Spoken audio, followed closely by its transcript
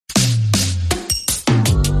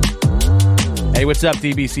Hey, what's up,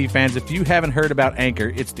 DBC fans? If you haven't heard about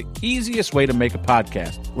Anchor, it's the easiest way to make a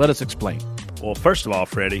podcast. Let us explain. Well, first of all,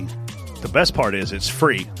 Freddie, the best part is it's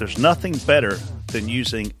free. There's nothing better than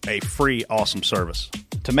using a free, awesome service.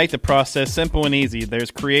 To make the process simple and easy, there's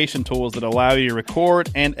creation tools that allow you to record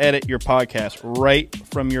and edit your podcast right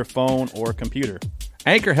from your phone or computer.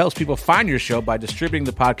 Anchor helps people find your show by distributing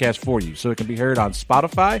the podcast for you, so it can be heard on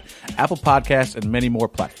Spotify, Apple Podcasts, and many more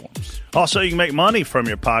platforms. Also, you can make money from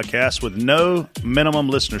your podcast with no minimum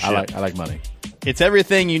listenership. I like money. It's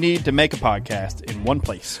everything you need to make a podcast in one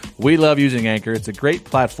place. We love using Anchor. It's a great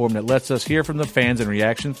platform that lets us hear from the fans in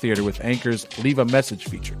Reaction Theater with Anchor's Leave a Message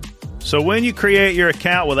feature. So when you create your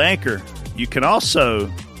account with Anchor, you can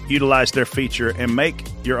also utilize their feature and make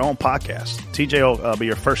your own podcast. TJ will be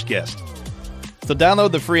your first guest. So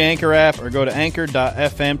download the free Anchor app or go to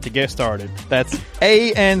anchor.fm to get started. That's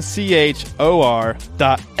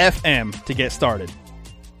ANCHOR.FM to get started.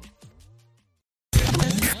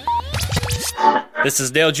 This is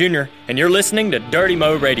Dale Jr., and you're listening to Dirty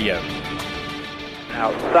Mo Radio.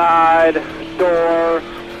 Outside, door,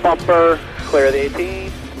 bumper, clear the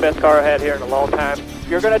 18. Best car I had here in a long time.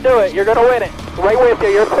 You're going to do it. You're going to win it. Right with you.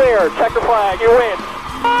 You're clear. Check the flag. You win.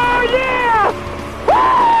 Oh, yeah! Woo!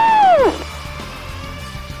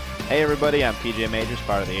 Hey everybody, I'm PJ Majors,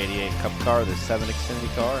 part of the 88 Cup car, the 7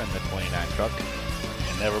 Xfinity car, and the 29 truck.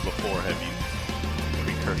 And never before have you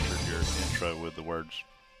precursored your intro with the words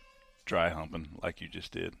dry humping like you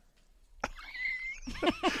just did.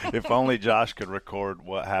 If only Josh could record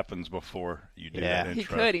what happens before you do that intro. He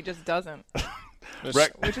could, he just doesn't.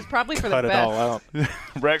 Which is probably for the Cut it best. all out.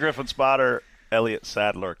 Brett Griffin Spotter, Elliott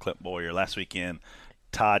Sadler, Clint Boyer. Last weekend,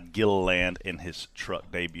 Todd Gilliland in his truck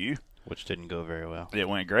debut. Which didn't go very well. It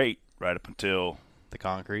went great right up until The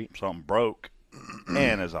concrete. something broke.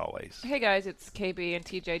 And as always, Hey guys, it's KB and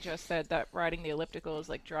TJ just said that riding the elliptical is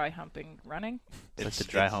like dry humping running. It's like the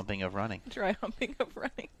dry humping of running. Dry humping of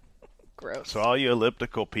running. Gross. so all you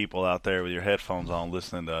elliptical people out there with your headphones on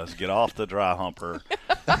listening to us, get off the dry humper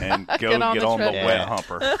and go Get on get the on the treadmill. wet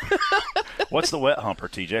humper. What's the wet humper,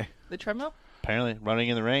 TJ? The treadmill? Apparently, running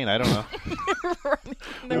in the rain, I don't know.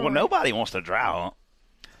 Well, nobody wants to dry hump.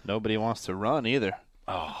 Nobody wants to run either.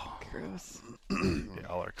 Oh, Gross.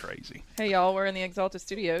 y'all are crazy. Hey y'all, we're in the Exalta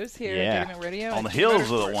Studios here Yeah. at Dirty Mo Radio. On and the heels of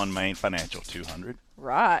the Motorsports. One Main Financial 200.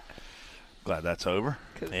 Right. Glad that's over.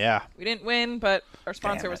 'Cause Yeah. we didn't win, but our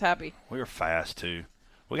sponsor Damn was it. happy. We were fast, too.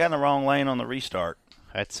 We got in the wrong lane on the restart.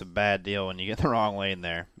 That's a bad deal when you get in the wrong lane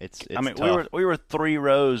there. It's I mean, tough. we were 3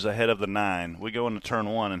 rows ahead of the 9. We go into turn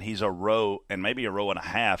 1, and he's a row and maybe a row and a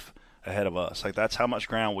half ahead of us. Like, that's how much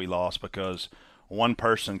ground we lost because one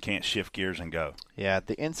person can't shift gears and go. Yeah,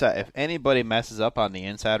 the inside. If anybody messes up on the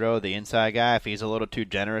inside row, the inside guy, if he's a little too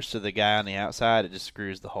generous to the guy on the outside, it just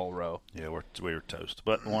screws the whole row. Yeah, we were toast.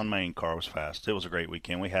 But One Main car was fast. It was a great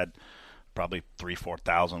weekend. We had probably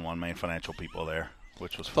 4,000 One Main Financial people there,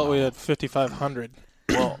 which was fun. Thought we had 5,500.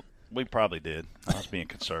 Well, we probably did. I was being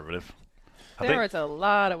conservative. There was a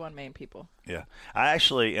lot of One Main people. Yeah. I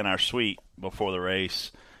actually, in our suite before the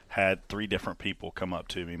race, had 3 different people come up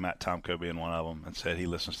to me, Matt Tomko being one of them, and said he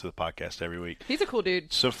listens to the podcast every week. He's a cool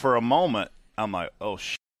dude. So for a moment, I'm like, oh,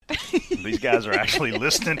 these guys are actually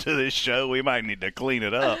listening to this show. We might need to clean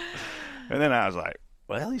it up. And then I was like,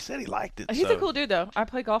 well, he said he liked it. He's so. a cool dude, though. I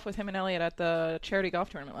played golf with him and Elliot at the charity golf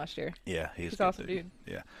tournament last year. Yeah, he's He's a good awesome dude.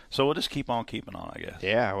 Yeah. So we'll just keep on keeping on, I guess.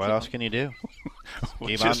 Yeah, what else can you do?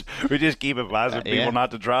 We Keep on. just keep advising people yeah.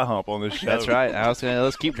 not to dry hump on this show. That's right.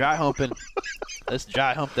 Let's keep dry humping. Let's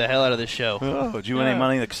dry hump the hell out of this show. Oh, did you win any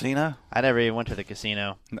money in the casino? I never even went to the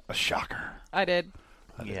casino. A shocker. I did.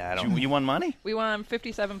 Yeah, I don't. You won money? We won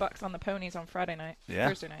 $57 on the ponies on Friday night. Yeah.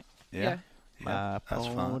 Thursday night. Yeah. My That's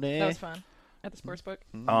fun. pony. That was fun. At the sports book.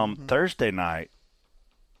 Thursday night,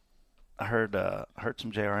 I heard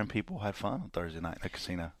some JRM people had fun on Thursday night at the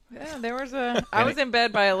casino. Yeah, there was a. I was in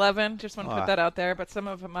bed by 11. Just want to Ah. put that out there. But some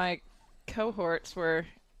of my cohorts were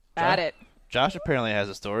at it. Josh apparently has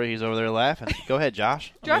a story. He's over there laughing. Go ahead,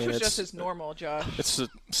 Josh. Josh mean, was it's- just as normal, Josh. It's the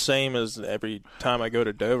same as every time I go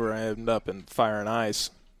to Dover. I end up in Fire and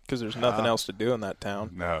Ice because there's nothing else to do in that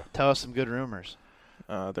town. No. Tell us some good rumors.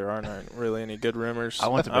 There aren't really any good rumors. I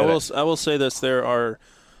went to I bed will say this: there are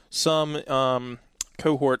some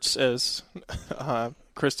cohorts, as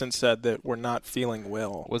Kristen said, that were not feeling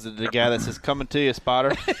well. Was it the guy that says "coming to you,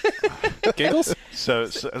 spotter"? Giggles? So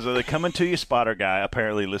the Coming to You Spotter guy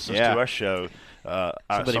apparently listens Yeah. to our show.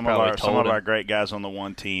 Somebody Some probably of told him. our great guys on the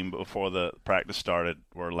one team before the practice started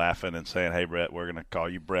were laughing and saying, "Hey, Brett, we're going to call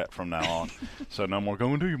you Brett from now on." So no more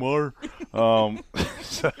Coming to You, Martyr.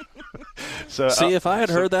 So See, if I had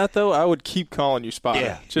heard that though, I would keep calling you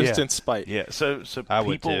Spotter, in spite. Yeah. So I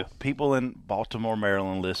would too. People in Baltimore,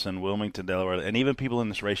 Maryland listen, Wilmington, Delaware, and even people in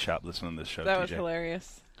this race shop listen to this show. That was TJ.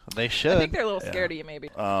 hilarious. They I should. think they're a little scared of you, maybe.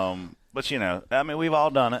 But I mean, we've all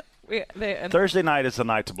done it. And Thursday night is the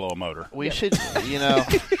night to blow a motor. We should,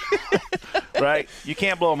 Right? You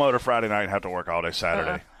can't blow a motor Friday night and have to work all day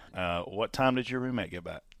Saturday. What time did your roommate get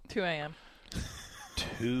back? 2 a.m.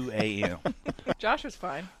 2 a.m. Josh was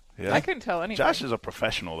fine. Yeah. I couldn't tell anything. Josh is a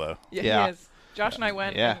professional, though. Yeah. He is. Josh and I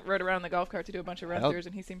went and rode around in the golf cart to do a bunch of run-throughs,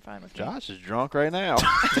 and he seemed fine with me. Josh is drunk right now.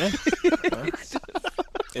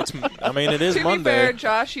 It is to Monday. be fair,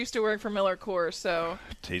 Josh used to work for Miller Coors, so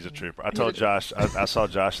He's a trooper. I told Josh, I saw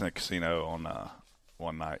Josh in the casino on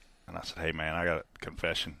one night, and I said, hey, man, I got a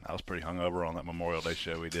confession. I was pretty hungover on that Memorial Day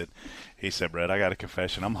show we did. He said, Brett, I got a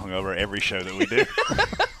confession. I'm hungover every show that we do.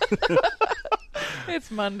 it's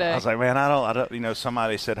Monday. I was like, man, I don't.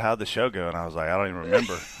 Somebody said, how'd the show go? And I was like, I don't even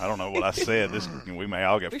remember. I don't know what I said. We may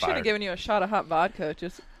all get we fired. should have given you a shot of hot vodka,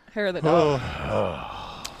 just hair of the dog.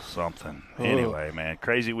 Something. Anyway, man,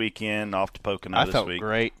 crazy weekend. Off to Pocono this week. I felt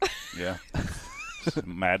great. Yeah.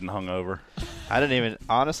 Mad and hungover.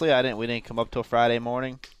 We didn't come up till Friday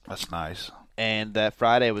morning. That's nice. And that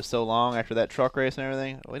Friday was so long after that truck race and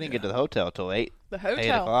everything. We didn't get to the hotel till 8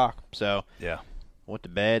 o'clock. So yeah, went to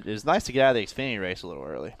bed. It was nice to get out of the Xfinity race a little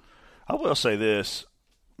early. I will say this,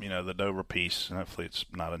 the Dover piece, and hopefully it's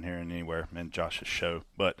not in here anywhere in Josh's show,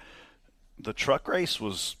 but the truck race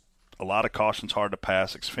was a lot of cautions hard to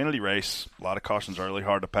pass. Xfinity race, a lot of cautions early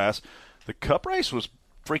hard to pass. The Cup race was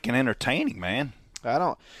freaking entertaining, man.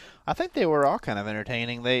 I think they were all kind of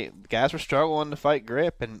entertaining. Guys were struggling to fight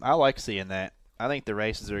grip, and I like seeing that. I think the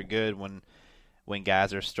races are good when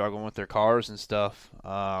guys are struggling with their cars and stuff.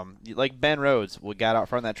 Like Ben Rhodes, we got out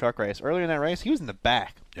front of that truck race. Earlier in that race, he was in the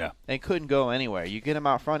back. Yeah. And couldn't go anywhere. You get him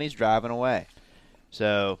out front, he's driving away.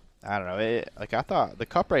 So, I don't know. I thought the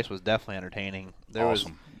Cup race was definitely entertaining.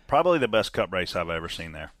 Awesome. Probably the best Cup race I've ever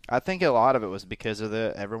seen there. I think a lot of it was because of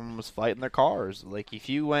everyone was fighting their cars. Like, if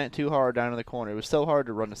you went too hard down in the corner, it was so hard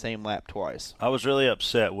to run the same lap twice. I was really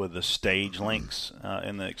upset with the stage links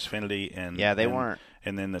in the Xfinity. They weren't.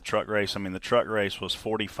 And then the truck race. I mean, the truck race was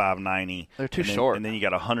 45.90. They're too short. And then you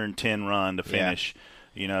got a 110 run to finish.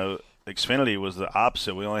 Yeah. Xfinity was the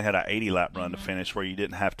opposite. We only had an 80-lap run to finish where you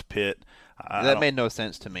didn't have to pit. That made no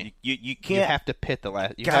sense to me. You can't. You have to pit the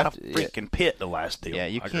last. You gotta freaking pit the last deal. Yeah,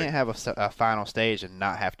 you can't have a final stage and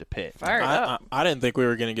not have to pit. I didn't think we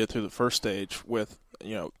were going to get through the first stage with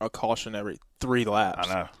a caution every 3 laps.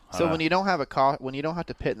 I know. So when you don't have when you don't have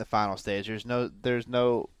to pit in the final stage, there's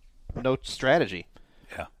no strategy.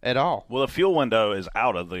 Yeah. At all. Well, the fuel window is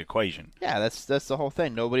out of the equation. Yeah, that's the whole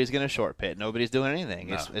thing. Nobody's going to short pit. Nobody's doing anything.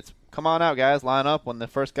 No. It's come on out, guys, line up. When the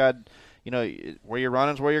first guy, where you're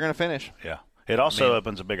running is where you're going to finish. Yeah. It also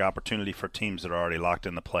opens a big opportunity for teams that are already locked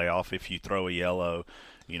in the playoff. If you throw a yellow,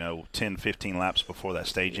 10, 15 laps before that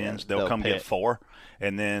stage ends, they'll come pit. get 4,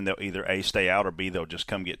 and then they'll either A, stay out, or B, they'll just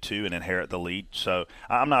come get 2 and inherit the lead. So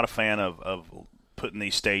I'm not a fan of putting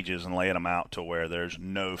these stages and laying them out to where there's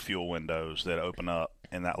no fuel windows that open up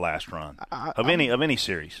in that last run of any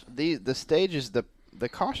series. The stages, the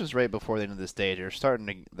cautions right before the end of the stage are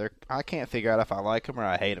starting to. I can't figure out if I like them or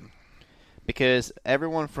I hate them, because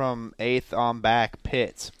everyone from 8th on back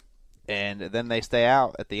pits, and then they stay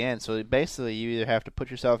out at the end. So basically, you either have to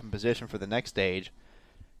put yourself in position for the next stage,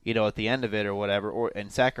 at the end of it or whatever,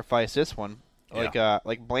 and sacrifice this one.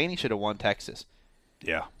 Like Blaney should have won Texas.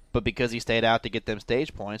 Yeah. But because he stayed out to get them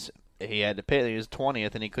stage points, he had to pit. He was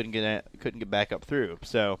 20th, and he couldn't get back up through.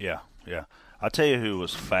 So yeah. I'll tell you who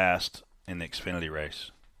was fast in the Xfinity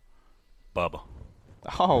race. Bubba.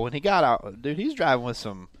 Oh, when he got out, dude, he's driving with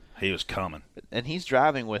some. He was coming, and he's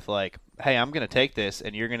driving with hey, I'm going to take this,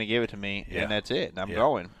 and you're going to give it to me, and that's it. And I'm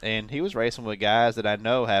going. And he was racing with guys that I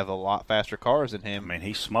know have a lot faster cars than him. I mean,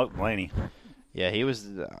 he smoked Blaney. Yeah, he was.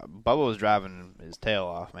 Bubba was driving his tail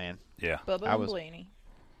off, man. Yeah, Bubba and Blaney.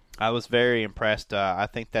 I was very impressed. I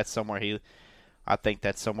think that's somewhere he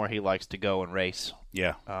likes to go and race.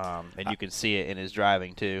 Yeah. And you can see it in his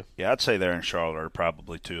driving too. Yeah, I'd say there in Charlotte are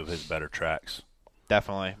probably 2 of his better tracks.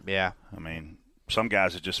 Definitely, yeah. I mean, some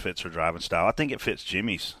guys it just fits their driving style. I think it fits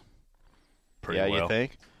Jimmy's pretty well. Yeah, you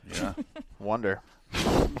think? Yeah. Wonder.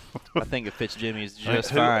 I think it fits Jimmy's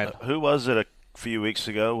just fine. Who was it a few weeks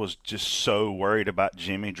ago was just so worried about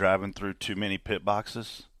Jimmy driving through too many pit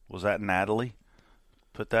boxes? Was that Natalie?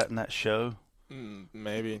 Put that in that show?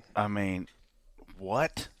 Maybe. I mean,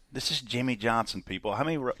 what? This is Jimmy Johnson, people. How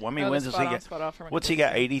many wins has he got? What's he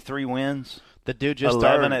got, 83 wins? The dude just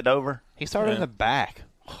 11 at Dover? He started in the back.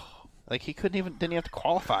 Like, didn't have to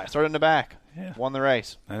qualify. Started in the back. Yeah. Won the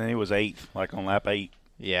race. And then he was 8th, like on lap 8.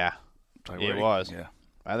 Yeah, Like, it where was. Yeah.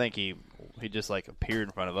 I think he just like appeared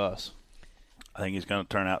in front of us. I think he's going to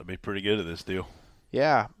turn out to be pretty good at this deal.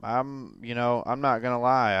 Yeah, I'm not gonna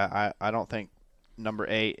lie. I don't think number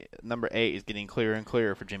 8 is getting clearer and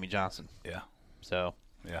clearer for Jimmy Johnson. Yeah. So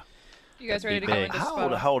Yeah. You guys ready to Big. go into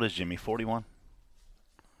spot How old is Jimmy? 41-ish?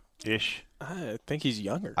 I think he's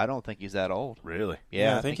younger. I don't think he's that old. Really?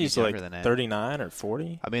 Yeah, I think he's younger like than that. 39 or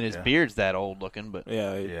 40. I mean, his Yeah. beard's that old looking, but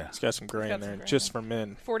Yeah, Yeah. he's got some gray He's in got there, some gray just in for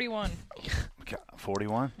men. 41,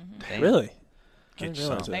 41? damn. Really? Get I didn't you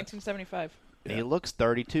realize some. that. 1975. He looks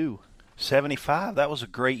 32. 75? That was a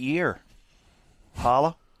great year.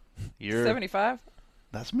 Holla. You're 75?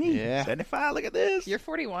 That's me. Yeah. 75. Look at this. You're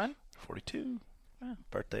 41? 42.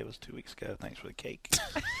 Birthday was 2 weeks ago. Thanks for the cake.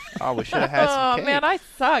 Oh, we should have had some Oh, cake. man, I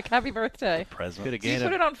suck. Happy birthday. Present. Could have Did you gained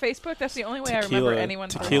put it. it on Facebook? That's the only way I remember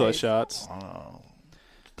anyone's tequila birthday. shots. Oh,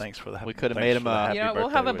 thanks for the happy We could have thanks made him for the a- happy You know, we'll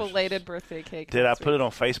have a birthday wishes. belated birthday cake. Did I next put week. it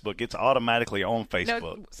on Facebook? It's automatically on Facebook.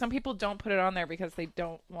 No, some people don't put it on there because they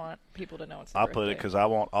don't want people to know it's their I birthday. put it because I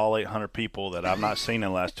want all 800 people that I've not seen in the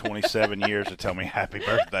last 27 years to tell me happy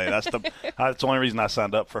birthday. That's the only reason I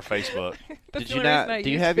signed up for Facebook. That's Did the you only reason not? I Do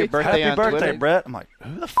you use have your Facebook. birthday Happy on birthday, Twitter? Brett. I'm like,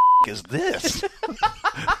 who the is this? Do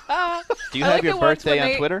you I have like your the ones birthday when on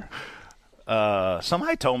they- Twitter?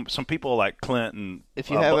 Somebody told me, some people like Clint and If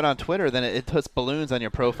you have it on Twitter, then it puts balloons on your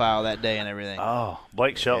profile that day and everything. Oh,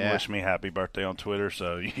 Blake Shelton Yeah. wished me happy birthday on Twitter,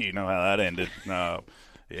 so you know how that ended. No,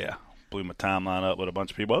 yeah, blew my timeline up with a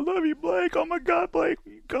bunch of people. I love you, Blake. Oh my God, Blake,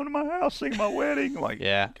 you come to my house, sing my wedding. I'm like,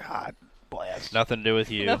 Yeah. God bless. Nothing to do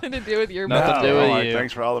with you. Nothing to do with your Nothing birthday. to do with I'm like, you.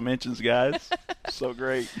 Thanks for all the mentions, guys. So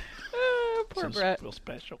great. Poor Seems Brett. real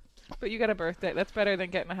special. But you got a birthday. That's better than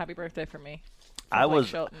getting a happy birthday from me. I Blake was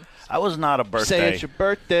Shelton. I was not a birthday. Say it's your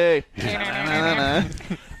birthday. I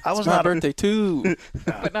was It's my not a, birthday too.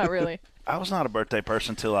 But not really. I was not a birthday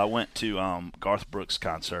person until I went to Garth Brooks'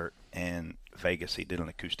 concert in Vegas. He did an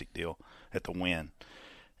acoustic deal at the Wynn,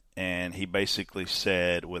 and he basically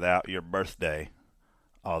said, "Without your birthday,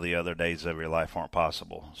 all the other days of your life aren't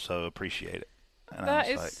possible. So appreciate it." And I That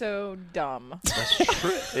was is like, so dumb. that's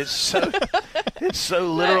true. It's so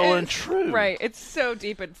literal That and is- true. Right. It's so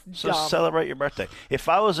deep. It's So dumb. celebrate your birthday. If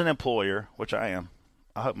I was an employer, which I am,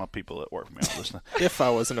 I hope my people that work for me are listening. If I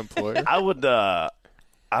was an employer. I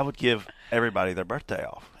would give everybody their birthday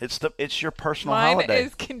off. It's your personal Mine holiday.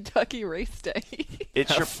 is Kentucky Race Day. It's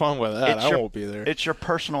Have your fun with that. it's I your- won't be there. It's your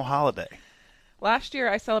personal holiday. Last year,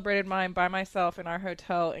 I celebrated mine by myself in our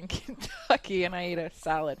hotel in Kentucky, and I ate a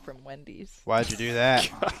salad from Wendy's. Why'd you do that?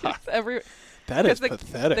 That is Because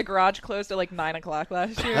pathetic. the garage closed at like 9 o'clock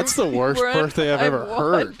last year. That's the worst birthday I've ever I'm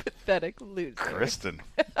heard. one pathetic loser. Kristen,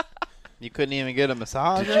 You couldn't even get a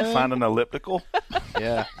massage? did you find an elliptical?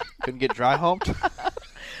 Yeah. Couldn't get dry humped?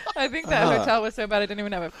 I think that hotel was so bad I didn't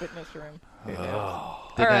even have a fitness room. All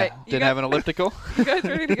right, you Didn't have an elliptical? guys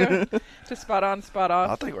ready to go to spot on, spot I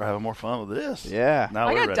off? think we're having more fun with this. Yeah. Now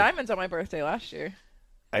I we're got ready. diamonds on my birthday last year.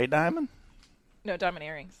 A diamond? No, diamond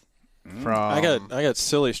earrings. From I got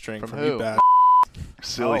silly string from from who? you back.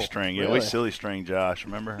 Silly Oh, string. Yeah, really? we silly string Josh,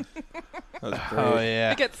 remember? That was great. Oh,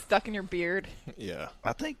 yeah. It gets stuck in your beard. Yeah.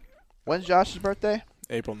 I think When's Josh's birthday?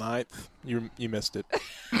 April 9th. You missed it.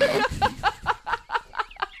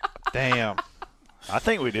 Damn.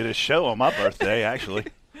 we did a show on my birthday actually.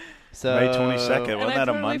 So May 22nd. And Wasn't I that a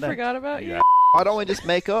totally Monday? forgot about you. Yeah. why don't we just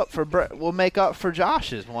make up for we'll make up for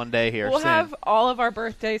Josh's one day here We'll soon. have all of our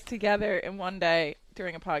birthdays together in one day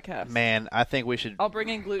during a podcast. Man, I think we should I'll bring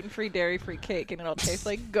in gluten-free, dairy-free cake, and it'll taste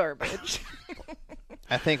like garbage.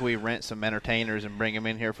 I think we rent some entertainers and bring them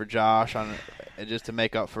in here for Josh on just to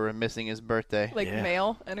make up for missing his birthday. Like Yeah.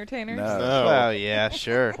 male entertainers. No. No. Well, yeah,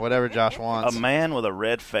 sure. Whatever Josh A wants. man with a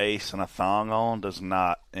red face and a thong on does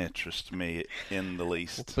not interest me in the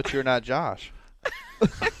least. But you're not Josh.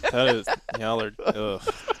 That is, y'all are,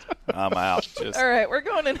 ugh. I'm out. Just, All right, we're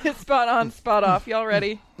going into spot on, spot off. Y'all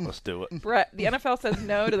ready? Let's do it. Brett, the NFL says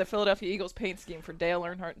no to the Philadelphia Eagles paint scheme for Dale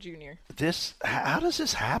Earnhardt Jr. How does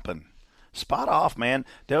this happen? Spot off, man.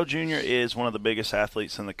 Dale Jr. is one of the biggest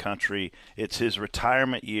athletes in the country. It's his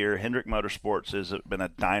retirement year. Hendrick Motorsports has been a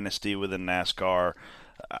dynasty within NASCAR.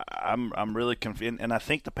 I'm really confused, and I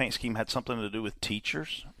think the paint scheme had something to do with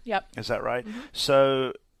teachers. Yep. Is that right?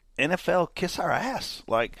 So NFL, kiss our ass.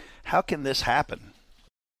 Like, how can this happen?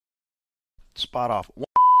 Spot off.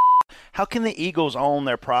 How can the Eagles own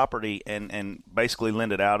their property and basically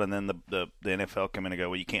lend it out, and then the NFL come in and go,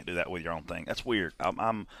 well, you can't do that with your own thing? That's weird.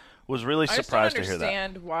 Was really I just don't surprised to hear that.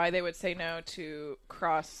 understand why they would say no to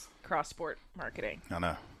cross sport marketing I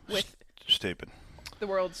know. with Stupid. the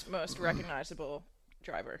world's most recognizable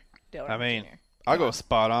driver, Dale Earnhardt I mean, Jr. I'll go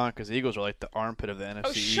spot on because the Eagles are like the armpit of the NFC Oh,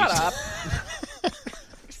 East. shut up. You're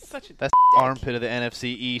such a That's dick. armpit of the NFC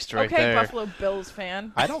East right okay, there. Buffalo Bills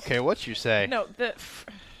fan. I don't care what you say. No,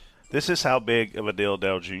 This is how big of a deal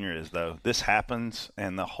Dale Jr. is, though. This happens,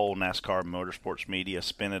 and the whole NASCAR motorsports media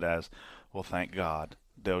spin it as, well, thank God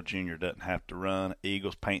Dale Jr. doesn't have to run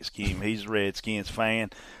Eagles paint scheme. He's a Redskins fan.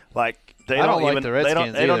 Like they I don't don't like even the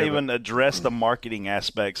Redskins they don't either, even address the marketing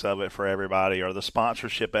aspects of it for everybody or the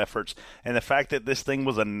sponsorship efforts and the fact that this thing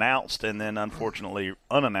was announced and then unfortunately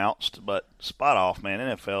unannounced. But spot off, man.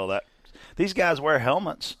 NFL, that these guys wear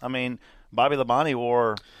helmets. I mean, Bobby Labonte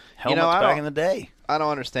wore helmets back in the day. I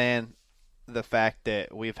don't understand the fact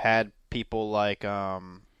that we've had people like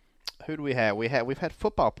who do we have? We've had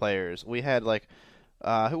football players. We had like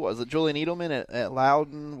who was it? Julian Edelman at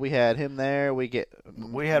Loudon. We had him there. We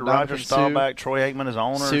had Roger Staubach, Troy Aikman as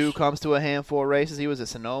owners. Sue comes to a handful of races. He was at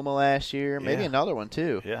Sonoma last year. Maybe another one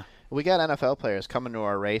too. Yeah. We got NFL players coming to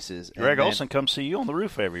our races. Greg Olson comes see you on the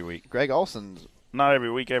roof every week. Greg Olson's not every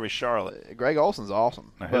week, every Charlotte. Greg Olson's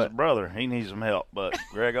awesome. Now, his brother, he needs some help, but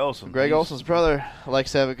Greg Olson. Greg Olson's brother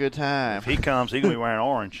likes to have a good time. If he comes, he's going to be wearing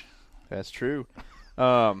orange. That's true.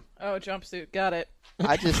 jumpsuit. Got it.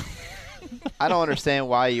 I don't understand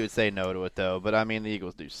why you would say no to it, though. But, I mean, the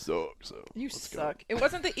Eagles do suck. So You suck. It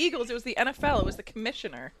wasn't the Eagles. It was the NFL. It was the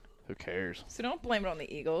commissioner. Who cares? So don't blame it on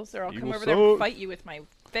the Eagles, or I'll come Eagles over there and suck. fight you with my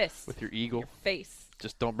fist. With your eagle? Your face.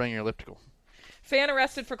 Just don't bring your elliptical. Fan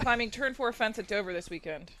arrested for climbing Turn 4 fence at Dover this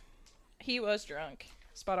weekend. He was drunk.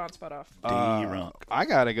 Spot on, spot off. Drunk. I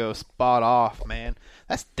got to go spot off, man.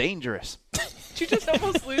 That's dangerous. Did you just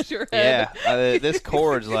almost lose your head? Yeah. This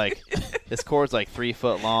cord's like 3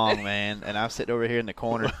 foot long, man, and I'm sitting over here in the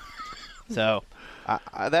corner. So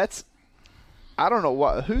I don't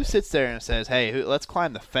know who sits there and says, "Hey, let's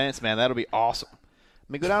climb the fence, man. That'll be awesome." I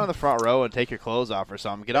mean, go down in the front row and take your clothes off or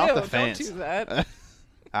something. Get off the fence. Don't do that.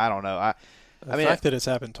 I don't know. The fact that it's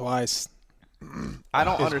happened twice. I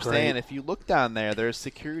don't understand. Great. If you look down there's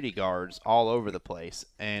security guards all over the place,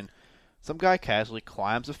 and some guy casually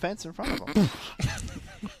climbs a fence in front of him.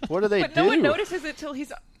 What do they do? But no one notices it till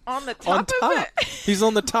he's on the top of it. He's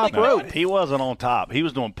on the top No, rope. he wasn't on top. He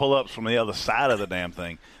was doing pull-ups from the other side of the damn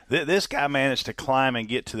thing. This guy managed to climb and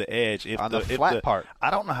get to the edge. On the flat part. I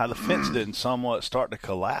don't know how the fence didn't somewhat start to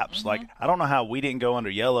collapse. Like, I don't know how we didn't go under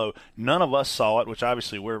yellow. None of us saw it, which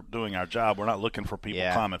obviously we're doing our job. We're not looking for people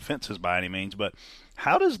climbing fences by any means. But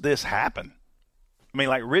how does this happen? I mean,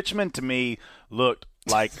 like, Richmond to me looked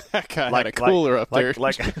like That guy had a cooler up there.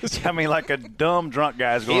 like a dumb drunk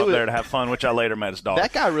guy's going up there to have fun, which I later met his dog.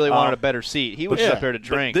 That guy really wanted a better seat. He was just up there to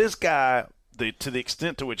drink. But this guy, to the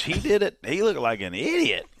extent to which he did it, he looked like an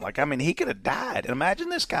idiot. Like, I mean, he could have died. And imagine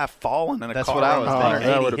this guy falling in a That's car what I around was Oh,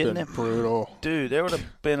 180, that would have hitting been him. brutal. Dude, there would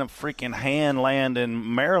have been a freaking hand land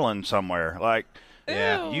in Maryland somewhere. Like,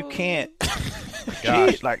 Yeah. you can't.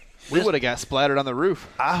 Gosh. Geez, like, We would have got splattered on the roof.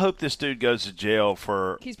 I hope this dude goes to jail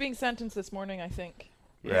for. He's being sentenced this morning, I think.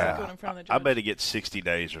 He's Yeah, going in front of the I judge. bet he gets 60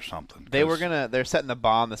 days or something. They're setting the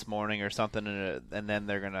bond this morning or something, and then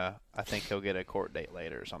they're gonna. I think he'll get a court date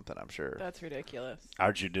later or something. I'm sure. That's ridiculous.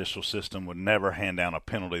 Our judicial system would never hand down a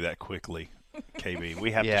penalty that quickly. KB,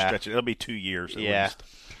 we have to Yeah. stretch it. It'll be 2 years at Yeah. least.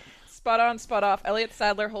 Spot on, spot off. Elliott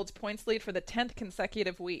Sadler holds points lead for the 10th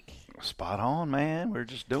consecutive week. Spot on, man. We're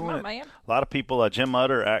just doing Come on, it. man. A lot of people, Jim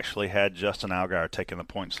Utter actually had Justin Allgaier taking the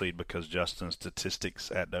points lead because Justin's statistics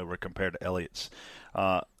at Dover compared to Elliott's.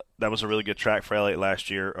 That was a really good track for Elliott last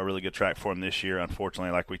year, a really good track for him this year.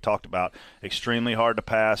 Unfortunately, like we talked about, extremely hard to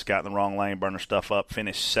pass, got in the wrong lane, burned her stuff up,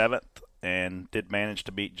 finished 7th, and did manage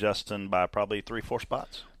to beat Justin by probably 3-4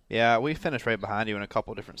 spots. Yeah, we finished right behind you in a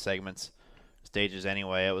couple different stages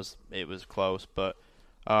anyway. It was close, but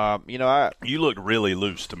You looked really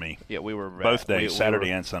loose to me. Yeah, we were both days,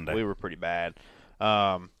 Saturday and Sunday. We were pretty bad.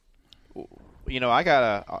 I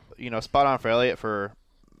got a spot on for Elliott for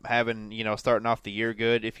having starting off the year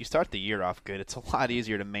good. If you start the year off good, it's a lot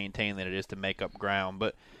easier to maintain than it is to make up ground.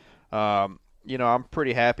 But I'm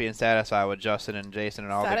pretty happy and satisfied with Justin and Jason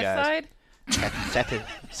and all Satisfied? the guys.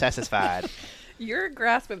 Satisfied. Your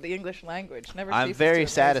grasp of the English language never I'm ceases very to amaze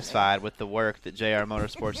me. satisfied with the work that JR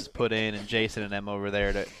Motorsports has put in, and Jason and them over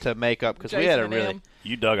there to make up, because we had Jason a and really him.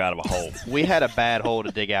 You dug out of a hole. we had a bad hole to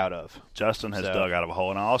dig out of. Justin has So- dug out of a hole,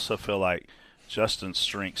 and I also feel like Justin's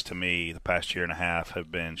strengths to me the past year and a half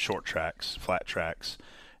have been short tracks, flat tracks,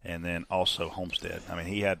 and then also Homestead. I mean,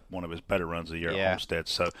 he had one of his better runs of the year at Homestead.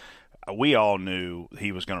 So we all knew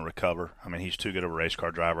he was going to recover. I mean, he's too good of a race car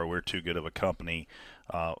driver. We're too good of a company.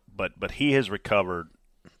 But he has recovered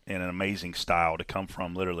in an amazing style to come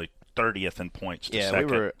from literally 30th in points to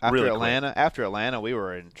second. we were after really Atlanta. quick. After Atlanta, we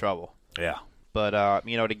were in trouble. Yeah. But,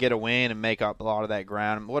 to get a win and make up a lot of that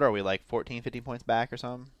ground, what are we, like 14, 15 points back or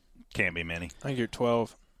something? Can't be many. I think you're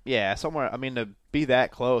 12. Yeah, somewhere. I mean, to be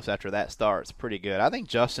that close after that start is pretty good. I think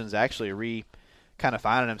Justin's actually kind of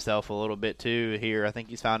finding himself a little bit too here. I think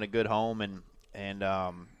he's found a good home, and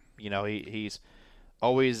he's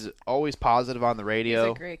always positive on the radio.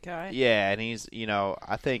 He's a great guy. Yeah, and he's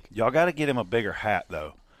I think Y'all got to get him a bigger hat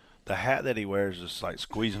though. The hat that he wears is like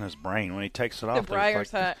squeezing his brain when he takes it off.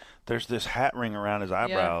 Briar's hat. There's this hat ring around his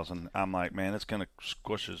eyebrows, and I'm like, man, it's gonna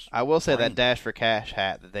squish his. I will say brain. that Dash for Cash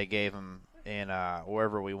hat that they gave him in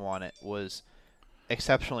wherever we won it was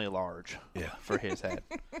exceptionally large for his head.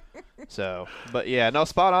 So, but yeah, no,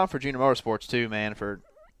 spot on for Junior Motorsports too, man, for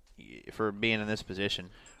being in this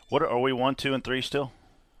position. What are we 1, 2, and 3 still?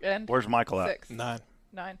 And Where's Michael at? 6. 9.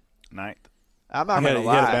 9. 9th. I'm not He had gonna a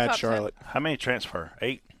lie. bad Top Charlotte. How many transfer?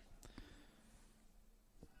 8?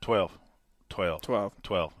 12.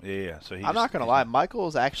 12. Yeah. So I'm not gonna lie.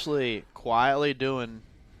 Michael's actually quietly doing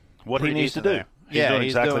what he pretty needs to decent do. there. He's doing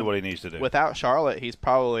he's exactly doing- what he needs to do. Without Charlotte, he's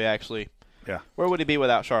probably actually. Yeah. Where would he be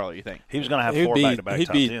without Charlotte? You think? He was going to have He'd 4 be, back-to-back he'd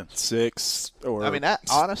top be 10s. 6 or I mean, that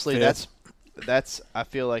honestly, fifth. that's. I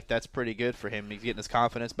feel like that's pretty good for him. He's getting his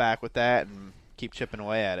confidence back with that and keep chipping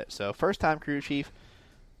away at it. So first time crew chief.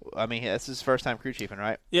 I mean, that's his first time crew chiefing,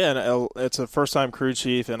 right? Yeah, and it's a first-time crew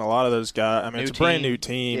chief, and a lot of those guys. I mean, it's a brand new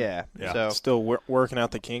team. Yeah. Yeah. So Still working out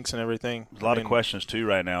the kinks and everything. There's a lot of questions, too,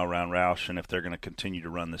 right now around Roush and if they're going to continue to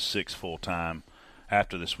run the 6 full-time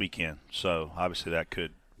after this weekend. So, obviously, that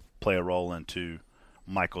could play a role into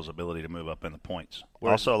Michael's ability to move up in the points.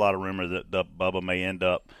 Also, a lot of rumor that Bubba may end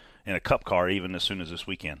up in a Cup car even as soon as this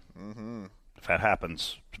weekend. Mm-hmm. If that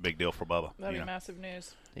happens, it's a big deal for Bubba. That'd be massive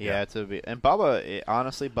news. yeah, and Bubba.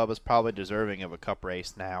 Honestly, Bubba's probably deserving of a Cup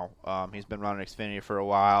race now. He's been running Xfinity for a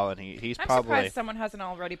while, and he's I'm probably. surprised someone hasn't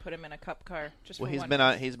already put him in a Cup car. Just Well, for he's one been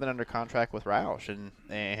race. he's been under contract with Roush,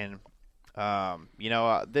 and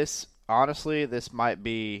this honestly this might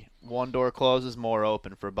be one door closes, more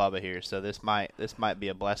open for Bubba here. So this might be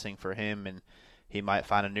a blessing for him, and he might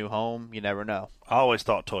find a new home. You never know. I always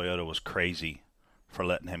thought Toyota was crazy for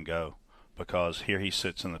letting him go because here he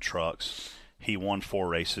sits in the trucks. He won 4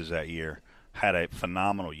 races that year, had a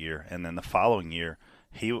phenomenal year, and then the following year,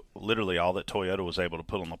 he literally all that Toyota was able to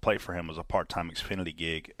put on the plate for him was a part-time Xfinity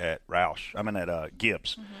gig at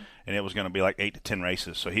Gibbs, and it was going to be like 8 to 10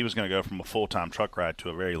 races. So he was going to go from a full-time truck ride to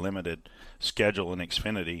a very limited schedule in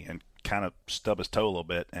Xfinity and kind of stub his toe a little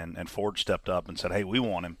bit. And Ford stepped up and said, "Hey, we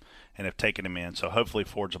want him," and have taken him in. So hopefully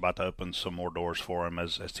Ford's about to open some more doors for him,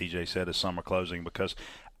 as TJ said, as summer closing, because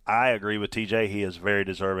I agree with TJ. He is very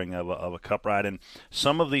deserving of a Cup ride. And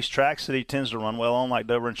some of these tracks that he tends to run well on, like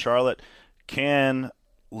Dover and Charlotte, can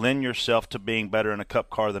lend yourself to being better in a Cup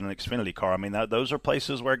car than an Xfinity car. I mean, those are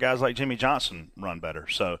places where guys like Jimmy Johnson run better.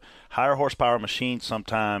 So higher horsepower machines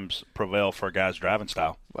sometimes prevail for a guy's driving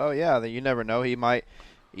style. Well, yeah, you never know. He might.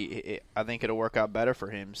 I think it'll work out better for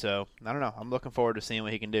him. So I don't know. I'm looking forward to seeing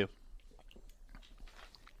what he can do.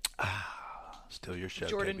 Still your show,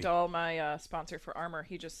 Jordan KB. Dahl, my sponsor for Armor,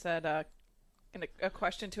 he just said, in a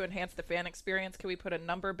question to enhance the fan experience, can we put a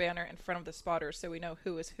number banner in front of the spotters so we know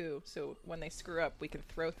who is who? So when they screw up, we can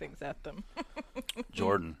throw things at them.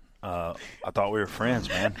 Jordan, I thought we were friends,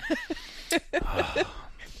 man.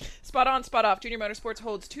 Spot on, spot off. Junior Motorsports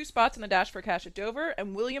holds 2 spots in the Dash for Cash at Dover,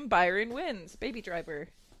 and William Byron wins. Baby driver.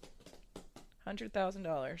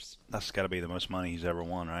 $100,000. That's got to be the most money he's ever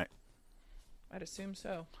won, right? I'd assume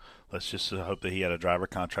so. Let's just hope that he had a driver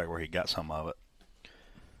contract where he got some of it.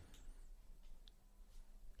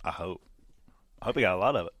 I hope he got a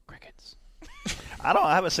lot of it. Crickets.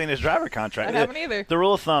 I haven't seen his driver contract. I haven't either. The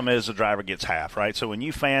rule of thumb is the driver gets half, right? So when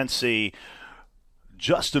you fans see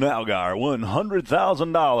Justin Allgaier won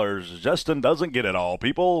 $100,000, Justin doesn't get it all,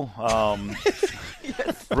 people.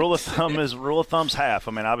 Rule of thumb's half.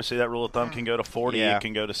 I mean, obviously that rule of thumb can go to 40, Yeah. it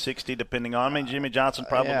can go to 60, depending on. I mean, Jimmy Johnson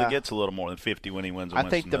probably gets a little more than 50 when he wins. I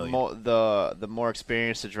think the more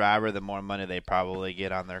experienced the driver, the more money they probably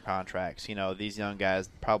get on their contracts. These young guys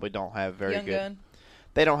probably don't have very Young good. gun.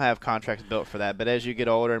 They don't have contracts built for that. But as you get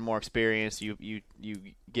older and more experienced, you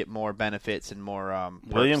get more benefits and more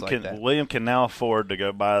perks like that. William can now afford to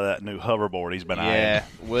go buy that new hoverboard he's been eyeing.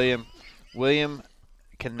 William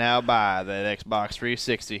can now buy that Xbox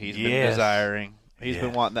 360 he's been desiring. He's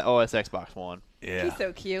been wanting the OS Xbox One. Yeah. He's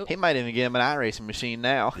so cute. He might even get him an iRacing machine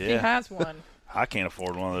now. Yeah. He has one. I can't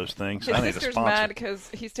afford one of those things. His I need a sister's sponsor. mad because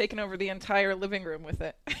he's taken over the entire living room with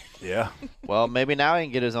it. Yeah. Well, maybe now he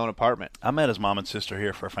can get his own apartment. I met his mom and sister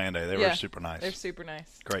here for a fan day. They were super nice. They're super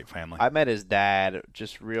nice. Great family. I met his dad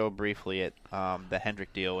just real briefly at the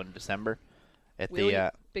Hendrick deal in December. At Willie,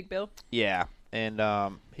 the Big Bill? yeah, and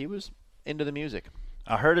he was into the music.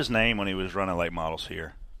 I heard his name when he was running late models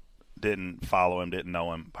here. Didn't follow him, didn't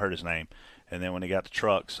know him, heard his name. And then when he got to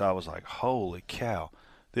trucks, I was like, holy cow,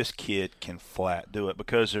 this kid can flat do it.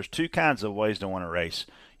 Because there's two kinds of ways to win a race.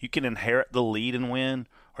 You can inherit the lead and win,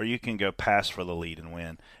 or you can go pass for the lead and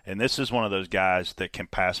win. And this is one of those guys that can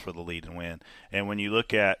pass for the lead and win. And when you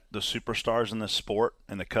look at the superstars in this sport,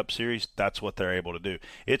 in the Cup Series, that's what they're able to do.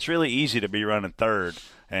 It's really easy to be running third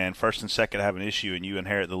and first and second have an issue and you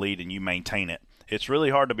inherit the lead and you maintain it. It's really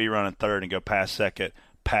hard to be running third and go past second,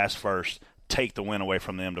 pass first, take the win away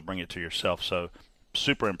from them to bring it to yourself. So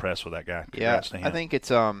super impressed with that guy. Congrats to him. I think it's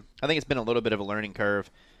been a little bit of a learning curve.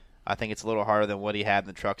 I think it's a little harder than what he had in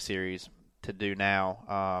the Truck Series to do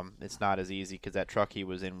now. It's not as easy because that truck he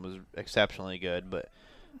was in was exceptionally good, but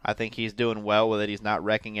I think he's doing well with it. He's not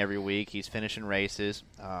wrecking every week. He's finishing races.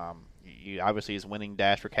 Obviously he's winning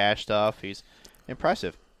Dash for Cash stuff. He's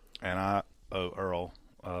impressive. And I owe Earl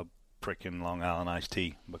freaking Long Island iced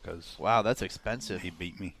tea because wow, that's expensive. He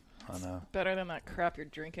beat me. I know. Better than that crap you're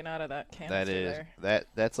drinking out of that canister. That is there.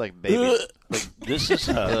 that's like baby. This is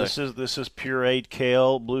pureed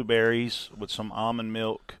kale, blueberries with some almond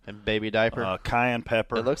milk and baby diaper, cayenne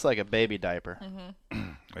pepper. It looks like a baby diaper.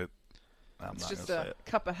 Mm-hmm. It's just a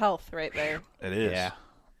cup of health right there. It is. Yeah.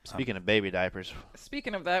 Speaking of baby diapers.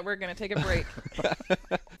 Speaking of that, we're going to take a break.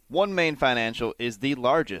 OneMain Financial is the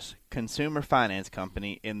largest consumer finance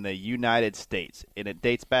company in the United States, and it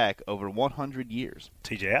dates back over 100 years.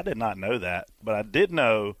 TJ, I did not know that, but I did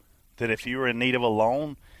know that if you were in need of a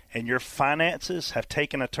loan and your finances have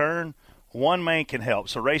taken a turn, OneMain can help.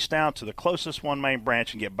 So race down to the closest OneMain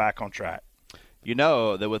branch and get back on track. You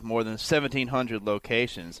know that with more than 1,700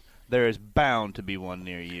 locations, there is bound to be one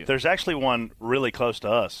near you. There's actually one really close to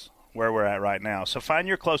us where we're at right now. So find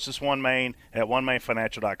your closest OneMain at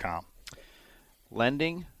onemainfinancial.com.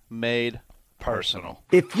 Lending made personal.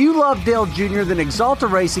 If you love Dale Jr., then Exalta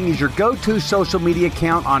Racing is your go-to social media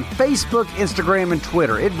account on Facebook, Instagram, and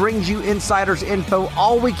Twitter. It brings you insiders info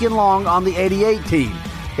all weekend long on the 88 team.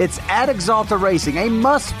 It's at Exalta Racing, a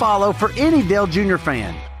must-follow for any Dale Jr.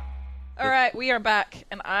 fan. All right, we are back,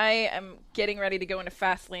 and I am getting ready to go into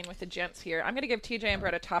fast lane with the gents here. I'm going to give TJ and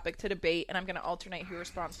Brett a topic to debate, and I'm going to alternate who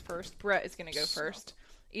responds first. Brett is going to go first.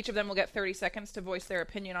 Each of them will get 30 seconds to voice their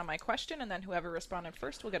opinion on my question, and then whoever responded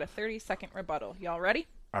first will get a 30-second rebuttal. Y'all ready?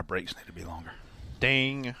 Our breaks need to be longer.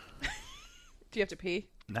 Ding. Do you have to pee?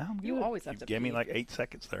 No, I'm good. You always have to pee. Give me like 8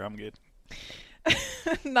 seconds there. I'm good.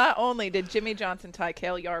 Not only did Jimmy Johnson tie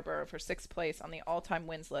Cale Yarborough for 6th place on the all-time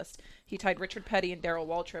wins list, he tied Richard Petty and Darrell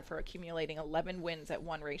Waltrip for accumulating 11 wins at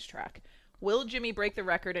one racetrack. Will Jimmy break the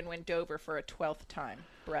record and win Dover for a 12th time?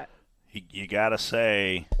 Brett. You got to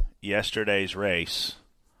say yesterday's race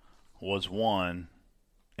was won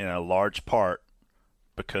in a large part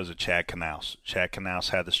because of Chad Knaus. Chad Knaus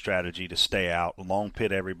had the strategy to stay out, long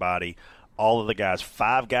pit everybody. All of the guys,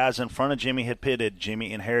 5 guys in front of Jimmy had pitted.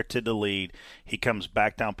 Jimmy inherited the lead. He comes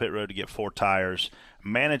back down pit road to get 4 tires,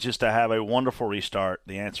 manages to have a wonderful restart.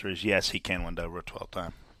 The answer is yes, he can win Dover a 12th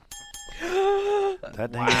time.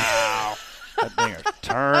 Wow. That dinger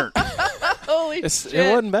turned. Holy shit. It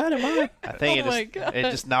wasn't bad in mine. I think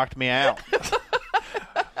it just knocked me out.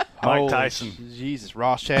 Mike Tyson. Jesus,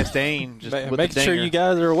 Ross Chastain. Just Make sure you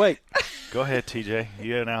guys are awake. Go ahead, TJ.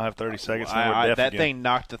 You now have 30 seconds. That thing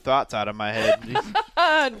knocked the thoughts out of my head.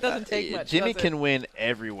 It doesn't take much. Jimmy can win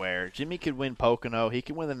everywhere. Jimmy could win Pocono. He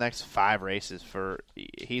can win the next 5 races.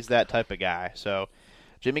 He's that type of guy. So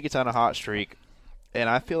Jimmy gets on a hot streak, and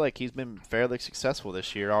I feel like he's been fairly successful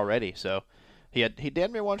this year already. So he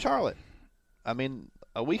damn near won Charlotte. I mean,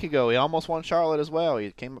 a week ago he almost won Charlotte as well.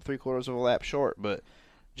 He came up 3/4 of a lap short, but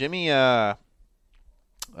Jimmy, I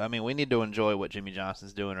mean, we need to enjoy what Jimmy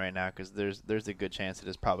Johnson's doing right now because there's a good chance that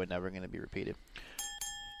it's probably never going to be repeated.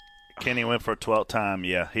 Can he win for a 12th time?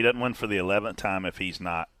 Yeah. He doesn't win for the 11th time if he's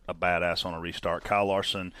not a badass on a restart. Kyle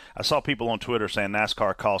Larson, I saw people on Twitter saying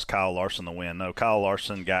NASCAR cost Kyle Larson the win. No, Kyle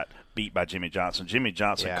Larson got beat by Jimmy Johnson. Jimmy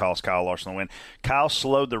Johnson cost Kyle Larson the win. Kyle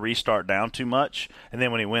slowed the restart down too much, and then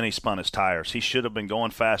when he went, he spun his tires. He should have been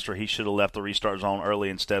going faster. He should have left the restart zone early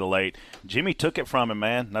instead of late. Jimmy took it from him,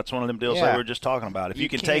 man. That's one of them deals that we were just talking about. If you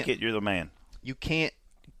can take it, you're the man. You can't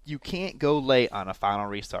go late on a final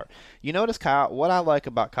restart. You notice, Kyle, what I like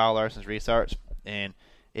about Kyle Larson's restarts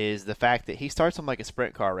is the fact that he starts them like a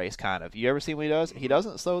sprint car race, kind of. You ever see what he does? He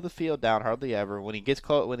doesn't slow the field down hardly ever. When he gets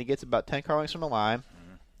about 10 car lengths from the line,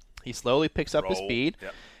 he slowly picks up his speed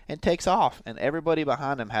and takes off. And everybody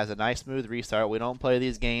behind him has a nice, smooth restart. We don't play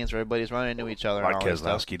these games where everybody's running into each other. Like and all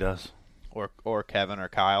Keselowski does. Or Kevin or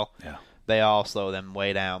Kyle. Yeah. they all slow them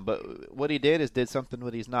way down. But what he did is did something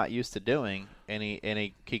that he's not used to doing, and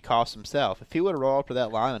he cost himself. If he would have rolled up to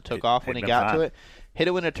that line and took off when he got to it, hit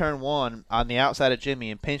it into turn one on the outside of Jimmy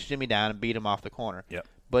and pinched Jimmy down and beat him off the corner. Yep.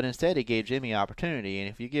 But instead he gave Jimmy opportunity, and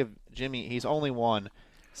if you give Jimmy, he's only won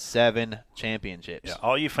 7 championships. Yeah,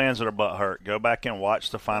 all you fans that are butthurt, go back and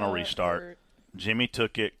watch the final restart. Jimmy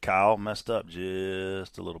took it. Kyle messed up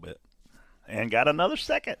just a little bit and got another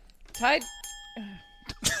second.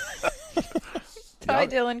 Ty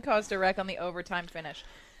Dillon caused a wreck on the overtime finish.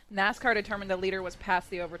 NASCAR determined the leader was past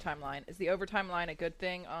the overtime line. Is the overtime line a good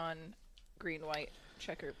thing on green-white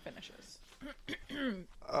checker finishes?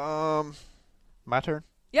 My turn?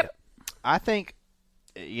 Yep. I think,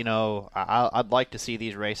 I'd like to see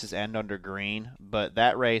these races end under green, but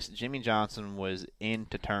that race, Jimmy Johnson was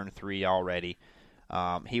into turn 3 already.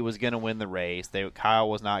 He was going to win the race. Kyle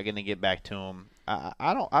was not going to get back to him.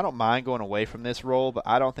 I don't mind going away from this rule, but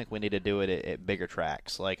I don't think we need to do it at bigger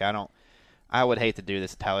tracks. Like I would hate to do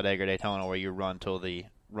this at Talladega or Daytona where you run till the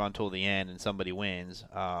end and somebody wins.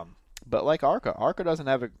 But like ARCA doesn't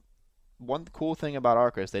have one cool thing about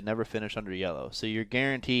ARCA is they never finish under yellow, so you're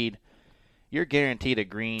guaranteed a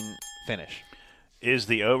green finish. Is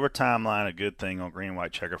the overtime line a good thing on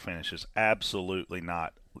green-white checker finishes? Absolutely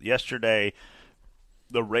not. Yesterday,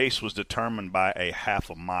 the race was determined by a half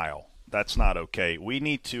a mile. That's not okay. We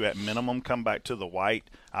need to, at minimum, come back to the white.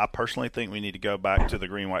 I personally think we need to go back to the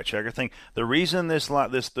green-white checker thing. The reason this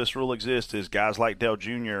rule exists is guys like Dale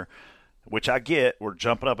Jr., which I get, were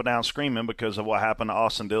jumping up and down screaming because of what happened to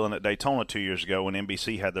Austin Dillon at Daytona 2 years ago when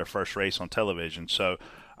NBC had their first race on television. So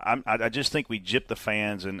I just think we gyp the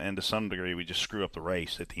fans, and to some degree we just screw up the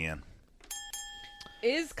race at the end.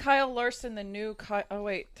 Is Kyle Larson the new Kyle? Oh,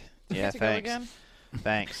 wait. Yeah, thanks. go again?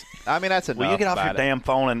 Thanks. I mean, that's enough. Will you get off your it. damn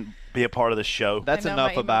phone and be a part of the show? That's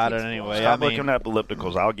enough about it anyway. Stop looking at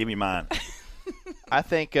ellipticals. I'll give you mine. I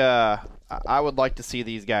think I would like to see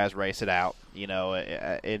these guys race it out.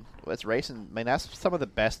 It's racing. I mean, that's some of the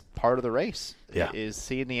best part of the race. Yeah. Is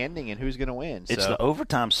seeing the ending and who's going to win. It's the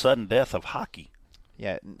overtime sudden death of hockey.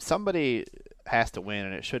 Yeah, somebody has to win,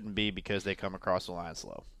 and it shouldn't be because they come across the line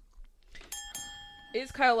slow.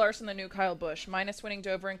 Is Kyle Larson the new Kyle Busch? Minus winning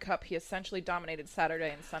Dover and Cup, he essentially dominated Saturday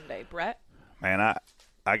and Sunday. Brett? Man,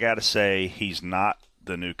 I got to say he's not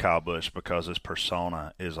the new Kyle Busch because his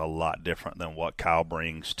persona is a lot different than what Kyle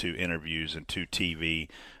brings to interviews and to TV.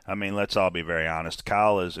 I mean, let's all be very honest.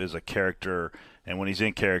 Kyle is a character, and when he's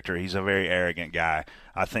in character, he's a very arrogant guy.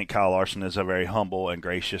 I think Kyle Larson is a very humble and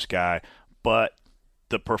gracious guy, but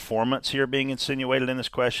the performance here being insinuated in this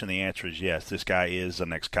question, the answer is yes. This guy is the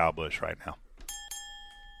next Kyle Busch right now.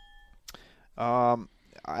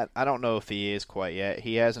 I don't know if he is quite yet.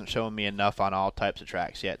 He hasn't shown me enough on all types of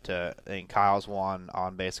tracks yet. I think Kyle's won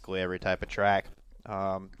on basically every type of track.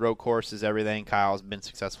 Road course is everything Kyle's been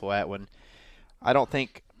successful at. When I don't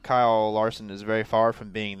think Kyle Larson is very far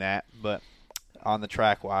from being that, but on the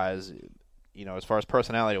track wise, as far as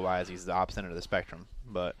personality wise, he's the opposite end of the spectrum.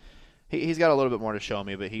 But he's got a little bit more to show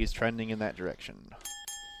me, but he's trending in that direction.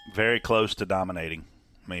 Very close to dominating.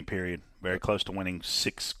 Period. Very close to winning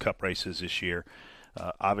 6 Cup races this year.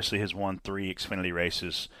 Obviously has won 3 Xfinity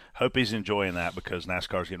races. Hope he's enjoying that because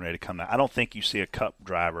NASCAR's getting ready to come down. I don't think you see a Cup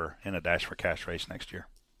driver in a Dash for Cash race next year.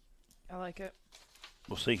 I like it.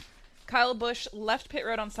 We'll see. Kyle Busch left pit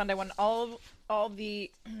road on Sunday when all the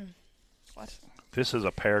what? This is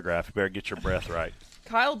a paragraph. You better get your breath right.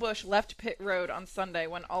 Kyle Busch left pit road on Sunday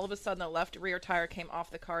when all of a sudden the left rear tire came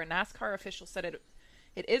off the car. A NASCAR official said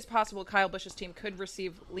it is possible Kyle Busch's team could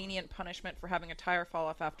receive lenient punishment for having a tire fall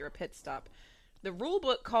off after a pit stop. The rule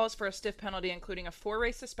book calls for a stiff penalty, including a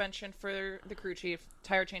 4-race suspension for the crew chief,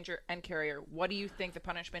 tire changer, and carrier. What do you think the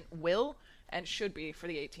punishment will and should be for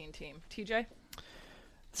the 18 team? TJ?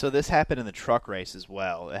 So this happened in the truck race as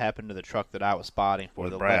well. It happened to the truck that I was spotting for.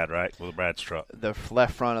 With Brad, right? With Brad's truck. The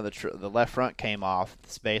left front of the left front came off.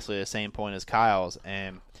 It's basically the same point as Kyle's,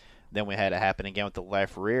 and then we had it happen again with the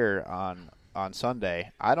left rear on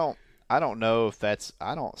Sunday. I don't know if that's.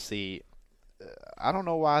 I don't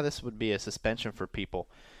know why this would be a suspension for people.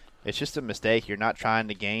 It's just a mistake. You're not trying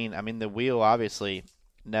to gain. I mean, the wheel obviously,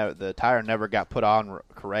 the tire never got put on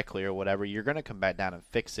correctly or whatever. You're going to come back down and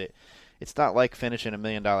fix it. It's not like finishing $1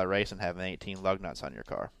 million race and having 18 lug nuts on your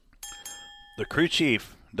car. The crew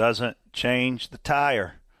chief doesn't change the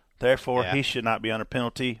tire. Therefore, he should not be under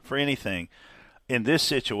penalty for anything. In this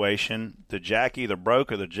situation, the jack either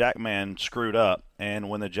broke or the jack man screwed up, and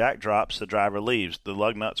when the jack drops, the driver leaves. The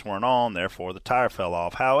lug nuts weren't on, therefore the tire fell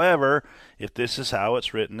off. However, if this is how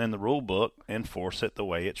it's written in the rule book, enforce it the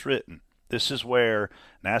way it's written. This is where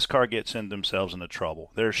NASCAR gets themselves into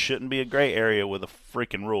trouble. There shouldn't be a gray area with a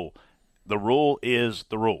freaking rule. The rule is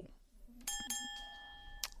the rule.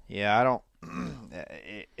 Yeah, I don't.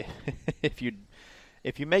 If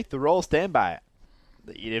you make the rule, stand by it.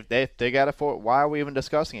 If they got why are we even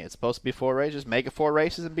discussing it? It's supposed to be 4 races. Make it 4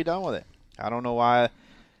 races and be done with it. I don't know why.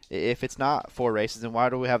 If it's not 4 races, then why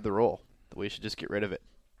do we have the rule? We should just get rid of it.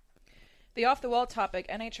 The off-the-wall topic,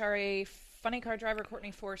 NHRA funny car driver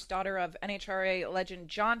Courtney Force, daughter of NHRA legend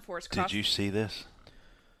John Force. Did you see this?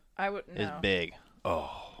 I wouldn't know. It's big.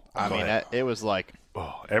 Oh. I mean, it was like...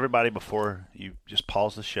 Oh, everybody, before you just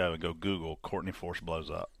pause the show and go Google, Courtney Force blows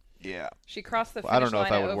up. Yeah. She crossed the I finish don't know line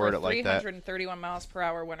if I at would over word it like that. 331 miles per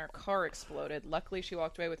hour when her car exploded. Luckily, she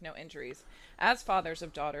walked away with no injuries. As fathers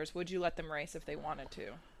of daughters, would you let them race if they wanted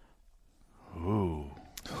to? Ooh.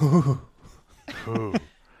 Ooh.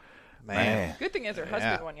 Man. Good thing is her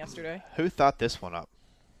husband won yesterday. Who thought this one up?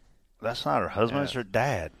 That's not her husband. It's her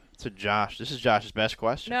dad. It's Josh. This is Josh's best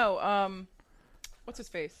question. No, what's his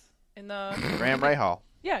face? In the Graham Rahal.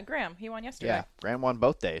 Yeah, Graham. He won yesterday. Yeah, Graham won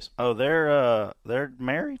both days. Oh, they're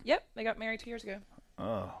married? Yep, they got married 2 years ago.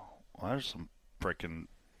 Oh, well, there's some freaking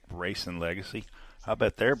racing legacy. I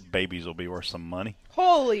bet their babies will be worth some money.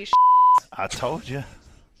 Holy shit. I told you.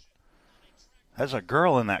 There's a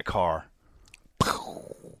girl in that car.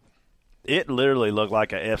 It literally looked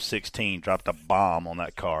like a F-16 dropped a bomb on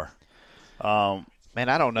that car. Man,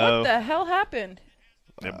 I don't know. What the hell happened?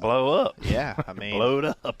 It blew up. Yeah, I mean.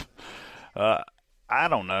 Blowed up. I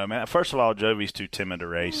don't know, man. First of all, Jovi's too timid to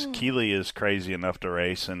race. Keely is crazy enough to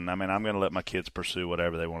race, and, I mean, I'm going to let my kids pursue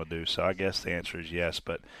whatever they want to do. So I guess the answer is yes.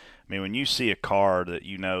 But, I mean, when you see a car that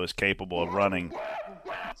you know is capable of running.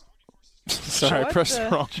 Sorry, I pressed the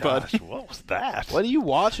wrong button. What was that? What are you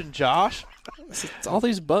watching, Josh? It's all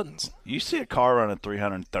these buttons. You see a car running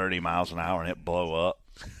 330 miles an hour and it blow up.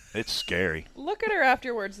 It's scary. Look at her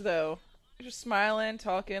afterwards, though. Just smiling,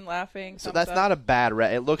 talking, laughing. So that's not a bad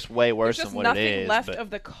wreck. It looks way worse than what it is. There's nothing left of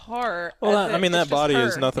the car. Well, I mean, that body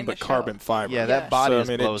is nothing but carbon fiber. Yeah, that body so, I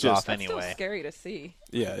mean, blows off That's anyway. still scary to see.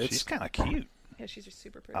 Yeah, she's kind of cute. Yeah, she's just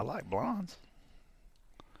super pretty. I like blondes.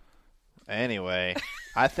 Anyway,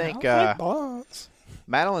 I think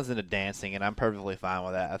Madeline's into dancing, and I'm perfectly fine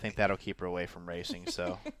with that. I think that'll keep her away from racing.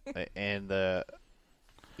 So, and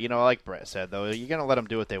you know, like Brett said, though, you're gonna let them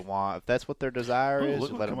do what they want. If that's what their desire is,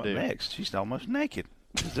 let them do. Next, she's almost naked.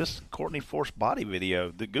 Is this Courtney Force body video?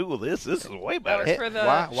 To Google this. This is way better.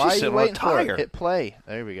 Why are you waiting for it? Hit play.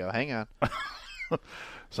 There we go. Hang on.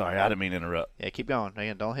 Sorry, I didn't mean to interrupt. Yeah, keep going. Hang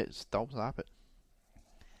on. Don't stop it.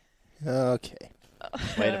 Okay.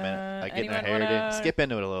 Wait a minute. Like getting her hair did. Skip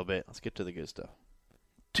into it a little bit. Let's get to the good stuff.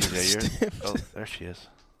 Oh, there she is.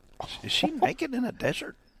 Is she naked in a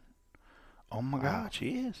desert? Oh my God,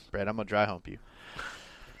 she is. Brett, I'm gonna dry hump you.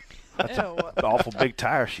 That's an awful big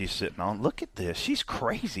tire she's sitting on. Look at this. She's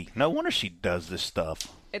crazy. No wonder she does this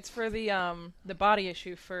stuff. It's for the body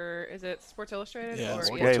issue for, is it Sports Illustrated? Yeah,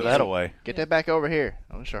 or we gave that away. Get that back over here.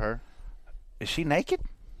 I want to show her. Is she naked?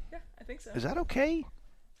 Yeah, I think so. Is that okay?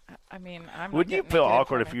 I mean, I'm. Wouldn't you feel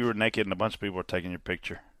awkward if you were naked and a bunch of people were taking your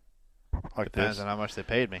picture? Like Depends this? on how much they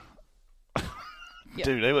paid me.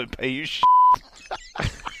 Dude, they would pay you shit.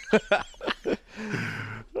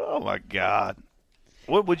 Oh, my God.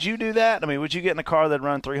 What would you do that? I mean, would you get in a car that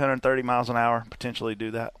run 330 miles an hour, potentially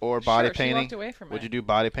do that? Or body She painting? walked away from Would it. you do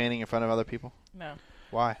body painting in front of other people? No.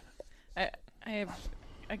 Why? I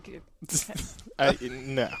could.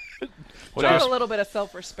 No. I have a little bit of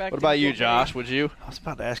self-respect. What about you, Josh? Would you? I was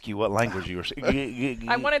about to ask you what language you were saying.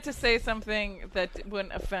 I wanted to say something that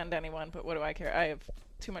wouldn't offend anyone, but what do I care? I have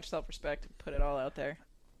too much self-respect to put it all out there.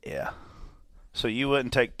 Yeah. So you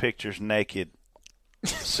wouldn't take pictures naked,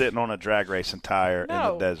 sitting on a drag racing tire in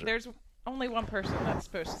the desert? There's only one person that's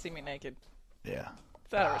supposed to see me naked. Yeah.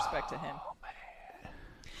 It's out of respect to him.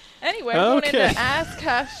 Anyway, we're going into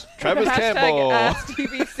Travis Campbell.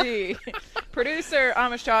 AskTBC. Producer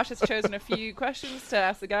Amish Josh has chosen a few questions to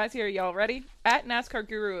ask the guys here. Y'all ready? At NASCAR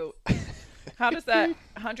Guru, how does that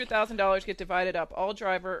 $100,000 get divided up? All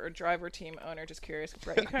driver or driver team owner? Just curious.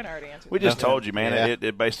 Brett, you kind of already answered We that. just told you, man.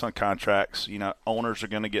 It based on contracts. You know, owners are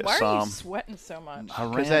going to get Why some. are you sweating so much?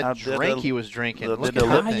 Because that drink he was drinking.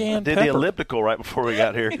 I did the elliptical right before we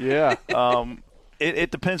got here. Yeah.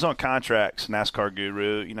 It depends on contracts, NASCAR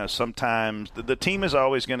Guru. You know, sometimes the team is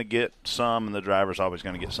always going to get some, and the driver's always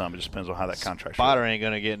going to get some. It just depends on how that contract. Spotter ain't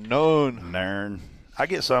going to get none. Nern. I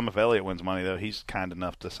get some if Elliott wins money, though. He's kind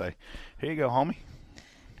enough to say, "Here you go, homie."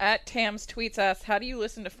 At Tams tweets us, how do you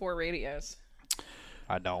listen to 4 radios?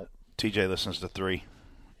 I don't. TJ listens to 3.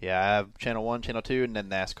 Yeah, I have Channel 1, Channel 2, and then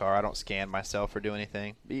NASCAR. I don't scan myself or do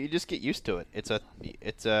anything. But you just get used to it.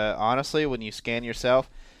 It's honestly, when you scan yourself,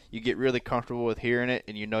 you get really comfortable with hearing it,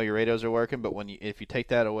 and you know your radios are working. But if you take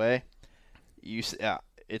that away,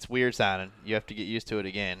 it's weird sounding. You have to get used to it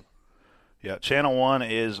again. Yeah, Channel 1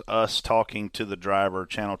 is us talking to the driver.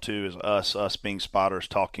 Channel 2 is us being spotters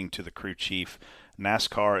talking to the crew chief.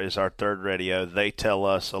 NASCAR is our third radio. They tell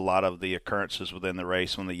us a lot of the occurrences within the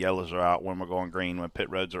race, when the yellows are out, when we're going green, when pit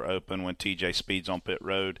roads are open, when TJ speeds on pit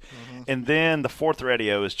road. And then the fourth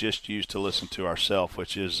radio is just used to listen to ourselves,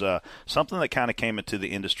 which is something that kind of came into the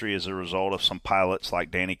industry as a result of some pilots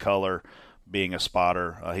like Danny Culler being a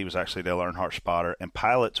spotter. He was actually Dale Earnhardt spotter. And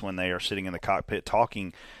pilots, when they are sitting in the cockpit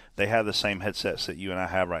talking, they have the same headsets that you and I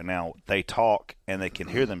have right now. They talk and they can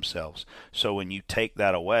hear themselves. So when you take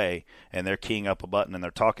that away and they're keying up a button and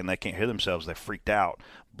they're talking, they can't hear themselves, they're freaked out.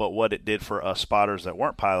 But what it did for us spotters that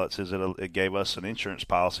weren't pilots is it gave us an insurance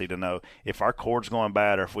policy to know if our cord's going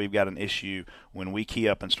bad or if we've got an issue, when we key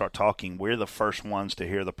up and start talking, we're the first ones to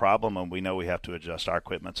hear the problem, and we know we have to adjust our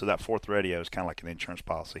equipment. So that fourth radio is kind of like an insurance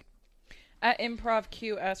policy. At Improv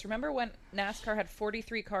QS, remember when NASCAR had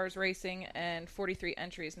 43 cars racing and 43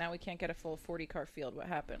 entries? Now we can't get a full 40-car field. What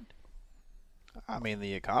happened? I mean,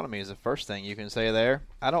 the economy is the first thing you can say there.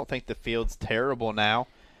 I don't think the field's terrible now.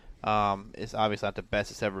 It's obviously not the best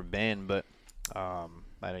it's ever been, but I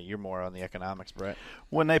know you're more on the economics, Brett.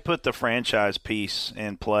 When they put the franchise piece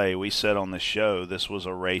in play, we said on the show this was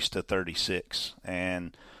a race to 36,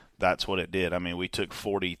 and that's what it did. I mean, we took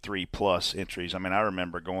 43-plus entries. I mean, I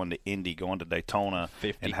remember going to Indy, going to Daytona,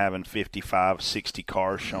 50. and having 55, 60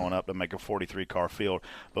 cars showing up to make a 43-car field.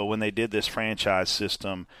 But when they did this franchise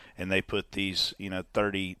system and they put these,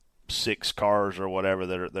 36 cars or whatever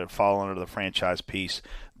that are falling under the franchise piece,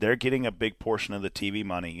 they're getting a big portion of the TV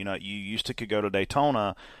money. You used to could go to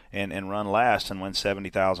Daytona and run last and win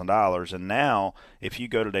 $70,000, and now if you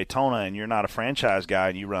go to Daytona and you're not a franchise guy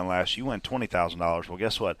and you run last, you win $20,000. Well,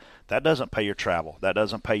 guess what? That doesn't pay your travel. That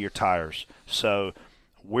doesn't pay your tires. So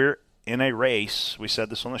we're in a race, we said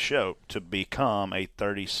this on the show, to become a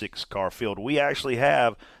 36-car field. We actually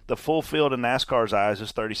have the full field in NASCAR's eyes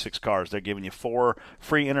is 36 cars. They're giving you 4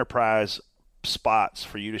 free enterprise spots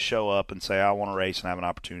for you to show up and say, I want to race and have an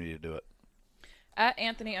opportunity to do it. At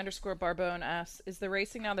Anthony_Barbone asks, is the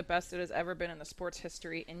racing now the best it has ever been in the sport's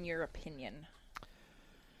history, in your opinion?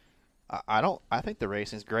 I think the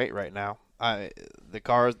racing's great right now. The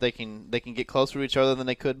cars, they can get closer to each other than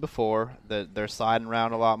they could before. They're sliding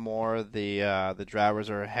around a lot more. The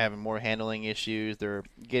drivers are having more handling issues. They're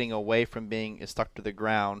getting away from being stuck to the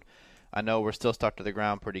ground. I know we're still stuck to the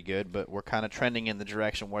ground pretty good, but we're kind of trending in the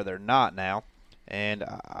direction where they're not now. And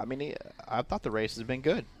I mean, I thought the race has been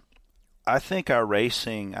good. I think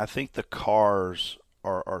the cars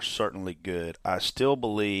are certainly good. I still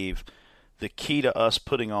believe the key to us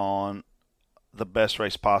putting on the best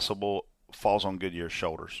race possible falls on Goodyear's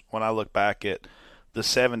shoulders. When I look back at the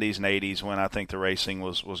 70s and 80s, when I think the racing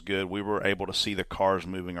was good, we were able to see the cars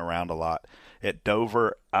moving around a lot. At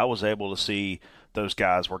Dover, I was able to see those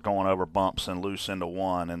guys were going over bumps and loose into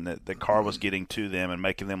one, and the car was getting to them and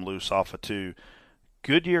making them loose off of two.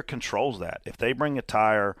 Goodyear controls that. If they bring a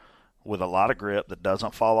tire with a lot of grip that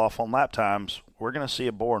doesn't fall off on lap times, we're going to see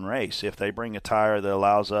a boring race. If they bring a tire that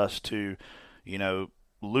allows us to,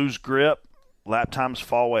 lose grip, lap times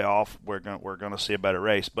fall way off, we're going to see a better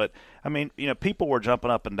race. But I mean, people were jumping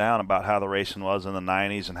up and down about how the racing was in the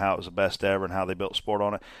 90s and how it was the best ever and how they built sport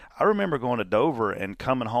on it. I remember going to Dover and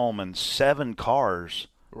coming home and 7 cars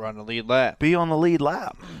were on the lead lap. Be on the lead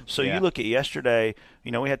lap. So yeah. You look at yesterday,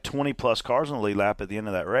 we had 20 plus cars on the lead lap at the end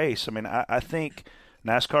of that race. I mean, I think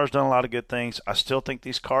NASCAR's done a lot of good things. I still think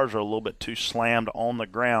these cars are a little bit too slammed on the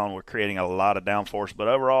ground. We're creating a lot of downforce, but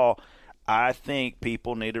overall, I think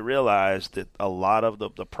people need to realize that a lot of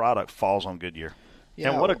the product falls on Goodyear.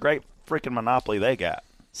 Yeah, and what a great freaking monopoly they got.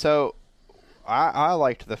 So I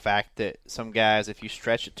liked the fact that some guys, if you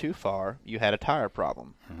stretch it too far, you had a tire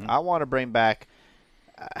problem. Mm-hmm. I want to bring back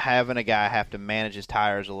having a guy have to manage his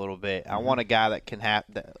tires a little bit. Mm-hmm. I want a guy that can have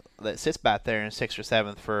that sits back there in 6th or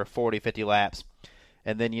 7th for 40, 50 laps,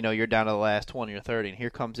 and then you're down to the last 20 or 30, and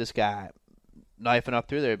here comes this guy knifing up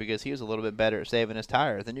through there because he was a little bit better at saving his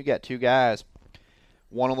tires. Then you got 2 guys,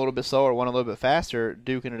 one a little bit slower, one a little bit faster,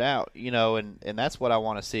 duking it out, and that's what I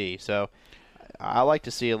want to see. So I like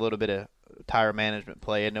to see a little bit of tire management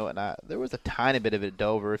play into it. And there was a tiny bit of it at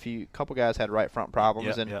Dover. A couple guys had right front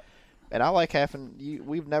problems, and I like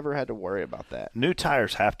we've never had to worry about that. New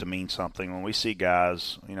tires have to mean something. When we see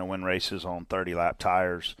guys, win races on 30-lap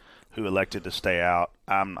tires who elected to stay out,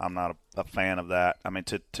 I'm not a fan of that. I mean,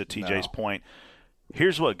 to TJ's point,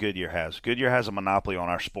 here's what Goodyear has. Goodyear has a monopoly on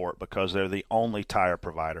our sport because they're the only tire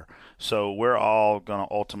provider. So we're all going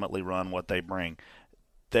to ultimately run what they bring.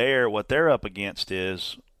 What they're up against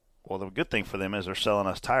is, well, the good thing for them is they're selling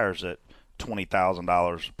us tires at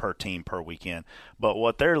 $20,000 per team per weekend. But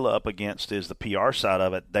what they're up against is the PR side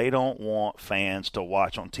of it. They don't want fans to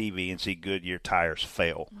watch on TV and see Goodyear tires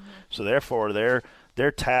fail. Mm-hmm. So therefore,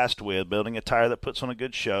 they're tasked with building a tire that puts on a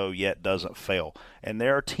good show yet doesn't fail. And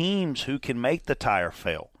there are teams who can make the tire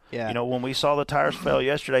fail. Yeah. You know, when we saw the tires fail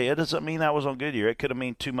yesterday, it doesn't mean that was on Goodyear. It could have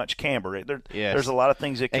mean too much camber. There's a lot of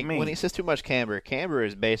things it can mean. When he says too much camber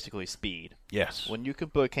is basically speed. Yes. When you can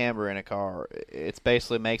put camber in a car, it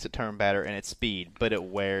basically makes it turn better, and it's speed, but it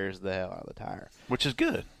wears the hell out of the tire. Which is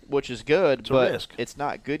good. But a risk. It's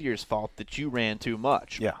not Goodyear's fault that you ran too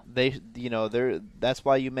much. Yeah. That's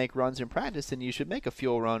why you make runs in practice, and you should make a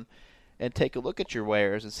fuel run and take a look at your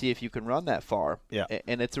wears and see if you can run that far. Yeah.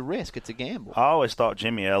 And it's a risk. It's a gamble. I always thought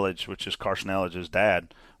Jimmy Elledge, which is Carson Elledge's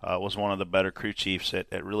dad, was one of the better crew chiefs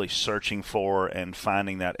at really searching for and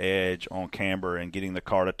finding that edge on camber and getting the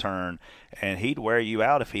car to turn. And he'd wear you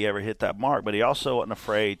out if he ever hit that mark. But he also wasn't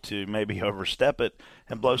afraid to maybe overstep it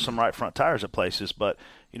and blow some right front tires at places. But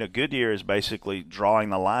you know, Goodyear is basically drawing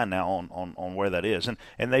the line now on where that is.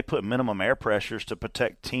 And they put minimum air pressures to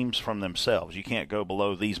protect teams from themselves. You can't go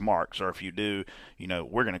below these marks, or if you do, you know,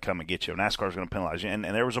 we're going to come and get you. NASCAR's going to penalize you. And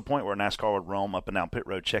there was a point where NASCAR would roam up and down pit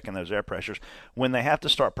road checking those air pressures. When they have to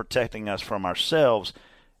start protecting us from ourselves,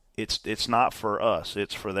 it's not for us.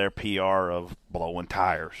 It's for their PR of blowing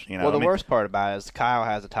tires. You know, well, the worst part about it is Kyle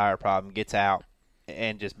has a tire problem, gets out,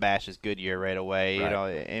 and just bashes Goodyear right away, right. You know,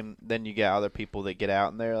 and then you get other people that get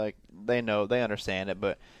out and they're like, they understand it,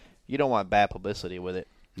 but you don't want bad publicity with it.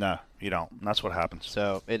 No, you don't. And that's what happens.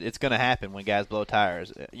 So it's going to happen when guys blow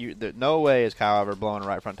tires. No way is Kyle ever blowing a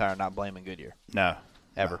right front tire and not blaming Goodyear. No.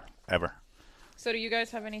 Ever. No, ever. So do you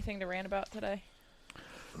guys have anything to rant about today?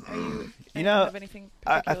 Have anything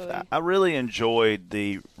I really enjoyed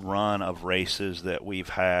the run of races that we've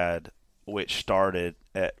had, which started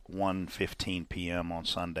at 1:15 p.m. on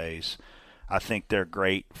Sundays. I think they're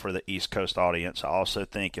great for the East Coast audience. I also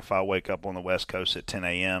think if I wake up on the West Coast at 10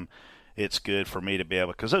 a.m., it's good for me to be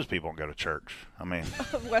able, because those people don't go to church. I mean,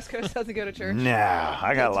 West Coast doesn't go to church. Nah,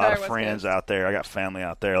 I got a lot of friends out there. I got family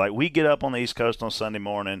out there. Like, we get up on the East Coast on Sunday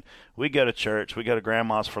morning, we go to church, we go to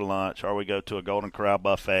Grandma's for lunch, or we go to a Golden Corral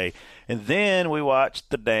buffet, and then we watch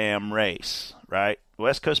the damn race, right?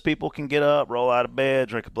 West Coast people can get up, roll out of bed,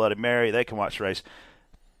 drink a Bloody Mary, they can watch the race.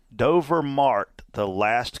 Dover marked the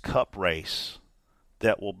last Cup race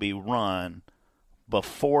that will be run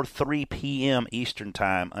before 3 p.m. Eastern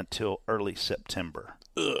time until early September.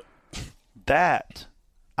 Ugh. That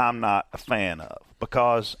I'm not a fan of,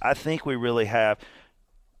 because I think we really have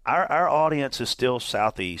our audience is still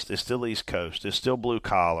Southeast, is still East Coast, is still blue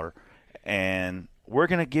collar, and we're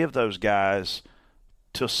going to give those guys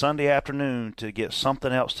till Sunday afternoon to get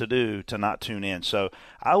something else to do to not tune in. So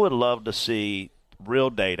I would love to see real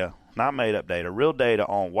data, not made up data, real data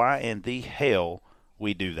on why in the hell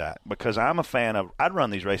we do that, because I'm a fan of. I'd run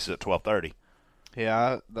these races at 12:30.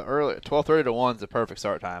 Yeah, the early 12:30 to 1 is the perfect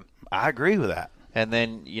start time. I agree with that. And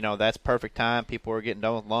then that's perfect time. People are getting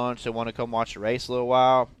done with lunch. They want to come watch the race a little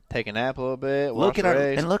while, take a nap a little bit. Look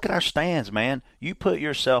at our stands, man. You put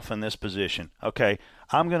yourself in this position. Okay,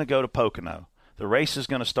 I'm going to go to Pocono. The race is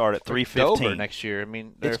going to start at 3:15 Dover next year. I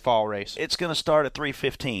mean, their fall race. It's going to start at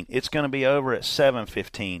 3:15. It's going to be over at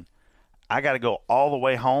 7:15. I got to go all the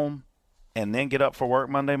way home and then get up for work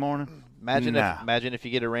Monday morning? Imagine if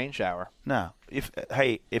you get a rain shower. No.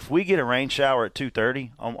 If we get a rain shower at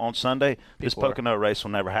 2:30 on Sunday, this Pocono race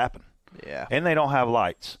will never happen. Yeah. And they don't have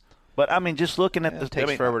lights. But, I mean, just looking at it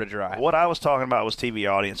takes forever to dry. What I was talking about was TV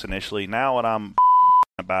audience initially. Now what I'm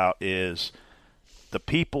about is the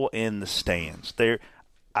people in the stands.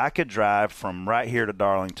 I could drive from right here to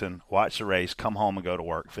Darlington, watch the race, come home and go to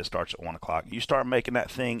work if it starts at 1 o'clock. You start making that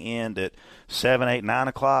thing end at 7, 8, 9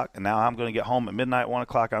 o'clock, and now I'm going to get home at midnight, 1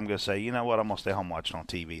 o'clock. I'm going to say, you know what, I'm going to stay home watching on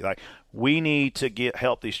TV. Like, we need to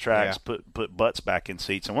help these tracks put butts back in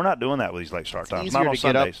seats, and we're not doing that with these late start times. Not on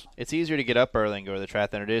Sundays. It's easier to get up early and go to the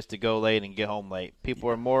track than it is to go late and get home late. People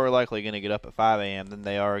are more likely going to get up at 5 a.m. than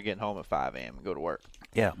they are getting home at 5 a.m. and go to work.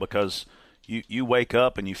 Yeah, because you wake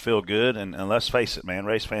up and you feel good, and let's face it, man,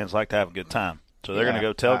 race fans like to have a good time. So they're going to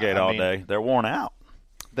go tailgate all day. They're worn out.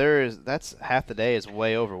 That's half the day is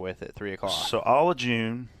way over with at 3 o'clock. So all of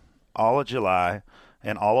June, all of July,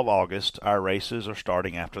 and all of August, our races are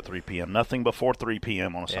starting after 3 p.m. Nothing before 3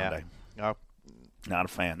 p.m. on a Sunday. Not a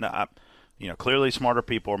fan. No, clearly smarter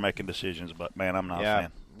people are making decisions, but, man, I'm not a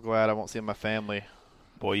fan. I'm glad I won't see my family.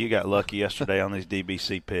 Boy, you got lucky yesterday on these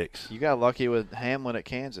DBC picks. You got lucky with Hamlin at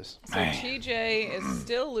Kansas. So TJ is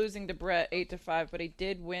still losing to Brett 8-5, but he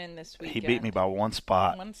did win this weekend. He beat me by 1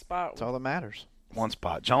 spot. 1 spot. That's all that matters. 1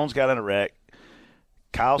 spot. Jones got in a wreck.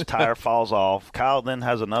 Kyle's tire falls off. Kyle then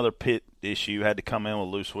has another pit issue. Had to come in with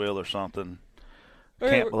a loose wheel or something. All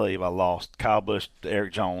right, Can't believe I lost Kyle Busch to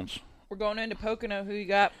Eric Jones. we're going into Pocono. Who you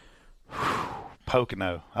got?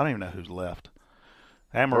 Pocono. I don't even know who's left.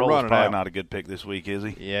 running Amarola's probably out. not a good pick this week, is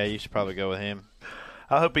he? Yeah, you should probably go with him.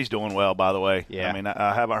 I hope he's doing well, by the way. Yeah. I mean,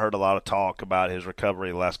 I haven't heard a lot of talk about his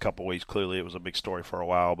recovery the last couple of weeks. Clearly, it was a big story for a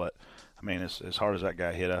while, but, I mean, as hard as that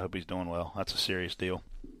guy hit, I hope he's doing well. That's a serious deal.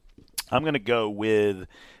 I'm going to go with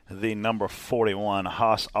the number 41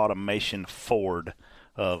 Haas Automation Ford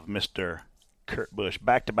of Mr. Kurt Busch.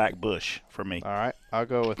 Back-to-back Busch for me. All right, I'll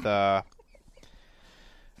go with.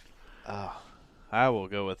 I will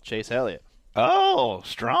go with Chase Elliott. Oh,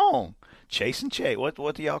 strong. Chase and Chase.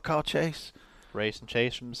 What do y'all call Chase? Race and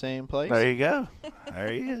Chase from the same place. There you go.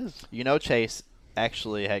 There he is. You know, Chase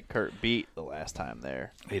actually had Kurt beat the last time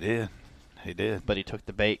there, He did. He did. but he took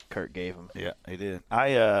the bait Kurt gave him. Yeah, he did.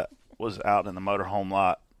 I was out in the motorhome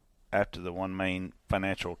lot after the One Main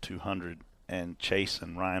Financial 200, and Chase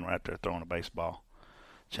and Ryan were out there throwing a baseball.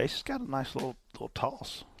 Chase has got a nice little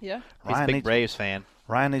toss. Yeah. He's a big Braves fan.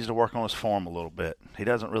 Ryan needs to work on his form a little bit. He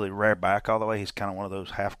doesn't really rear back all the way. He's kind of one of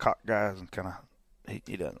those half-cocked guys, and kind of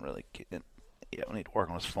he doesn't really get in. He don't need to work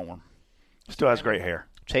on his form. Still has great hair.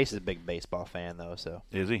 Chase is a big baseball fan, though. So,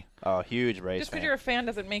 Is he? oh, huge Braves Just fan. because you're a fan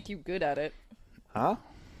doesn't make you good at it. Huh?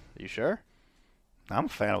 You sure? I'm a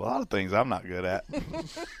fan of a lot of things I'm not good at.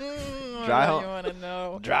 Dry hump. You want to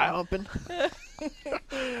know? Dry humping.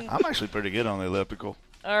 I'm actually pretty good on the elliptical.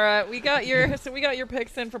 All right, we got your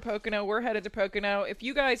picks in for Pocono. We're headed to Pocono. If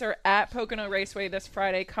you guys are at Pocono Raceway this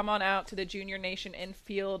Friday, come on out to the Junior Nation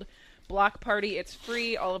Infield block party. It's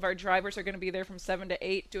free. All of our drivers are going to be there from 7 to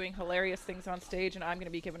 8 doing hilarious things on stage, and I'm going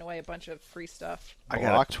to be giving away a bunch of free stuff. I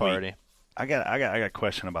got Block a tweet. party. I got a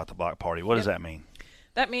question about the block party. What does that mean?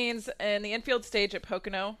 That means in the infield stage at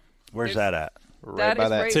Pocono. Where's There's- that at? Right by is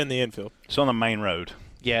that. It's in the infield. It's on the main road.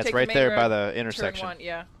 Yeah, it's Take the right main there road, by the turn intersection. 1,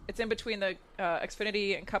 yeah. It's in between the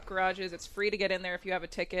Xfinity and Cup garages. It's free to get in there if you have a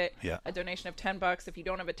ticket. Yeah. A donation of $10 if you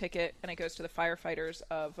don't have a ticket, and it goes to the firefighters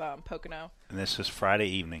of Pocono. And this is Friday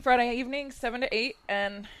evening. Friday evening, 7 to 8,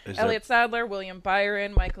 and Is there- Elliott Sadler, William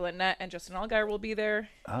Byron, Michael Annette, and Justin Allgaier will be there.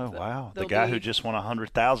 Oh, wow. The they'll guy be- who just won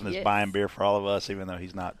 $100,000 is Yes. buying beer for all of us, even though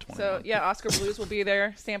he's not 21. So, yeah, Oscar Blues will be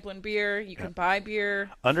there, sampling beer. You can buy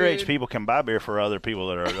beer. Underage food. people can buy beer for other people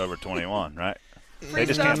that are over 21, right? Free They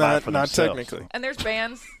just stuff. can't buy it for Not themselves. technically. And there's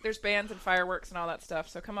bands and fireworks and all that stuff.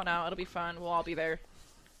 So come on out. It'll be fun. We'll all be there.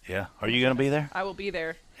 Yeah. Are you going to be there? I will be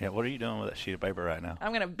there. Yeah. What are you doing with that sheet of paper right now?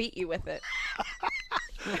 I'm going to beat you with it.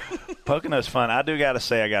 Pocono's fun. I do got to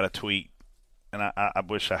say I got a tweet, and I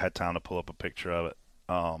wish I had time to pull up a picture of it.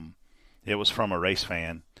 It was from a race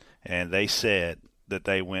fan, and they said that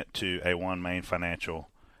they went to a One Main Financial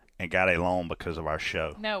and got a loan because of our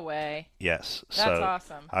show. No way. Yes. That's so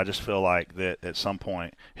awesome. I just feel like that at some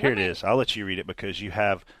point. Here it is. I'll let you read it because you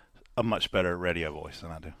have a much better radio voice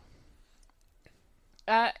than I do.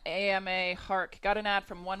 At AMA Hark got an ad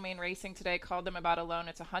from One Main Racing today. Called them about a loan.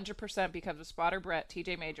 It's 100% because of Spotter Brett,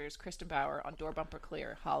 TJ Majors, Kristen Bauer on Door Bumper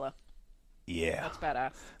Clear. Holla. Yeah. That's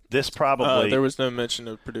badass. This probably There was no mention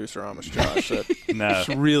of producer Amish Josh. That no. just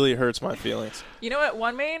really hurts my feelings. You know what?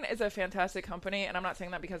 One Main is a fantastic company, and I'm not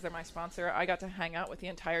saying that because they're my sponsor. I got to hang out with the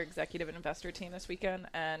entire executive and investor team this weekend,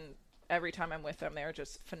 and every time I'm with them, they're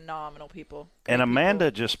just phenomenal people. Great And people.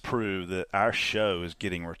 Amanda just proved that our show is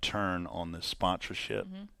getting return on this sponsorship.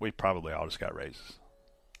 Mm-hmm. We probably all just got raises.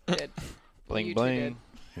 did. Bling You two bling.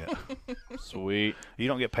 Yeah. Sweet. You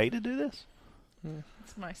don't get paid to do this?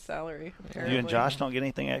 It's my salary. You apparently. and Josh don't get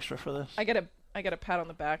anything extra for this? I get a pat on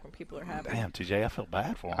the back when people are happy. Damn, TJ, I feel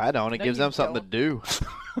bad for him. I don't. It No, gives you them something don't. to do.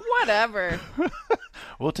 Whatever.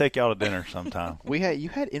 We'll take y'all to dinner sometime. You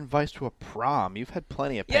had invites to a prom. You've had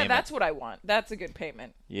plenty of Yeah, payment. that's what I want. That's a good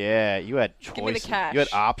payment. Yeah, you had choices. Give me the cash. You had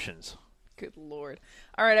options. Good lord.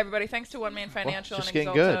 All right, everybody. Thanks to One Main Financial just and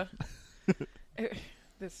getting Exalta.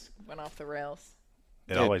 This went off the rails.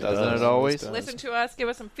 It always doesn't does. it always? Listen to us. Give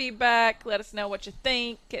us some feedback. Let us know what you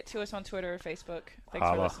think. Get to us on Twitter or Facebook. Thanks for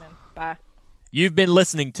Holla. listening. Bye. You've been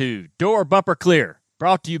listening to Door Bumper Clear,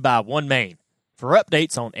 brought to you by One Main. For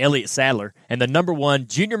updates on Elliott Sadler and the #1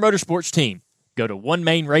 junior motorsports team, go to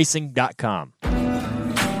onemainracing.com.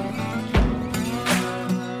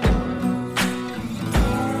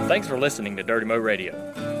 Thanks for listening to Dirty Mo Radio.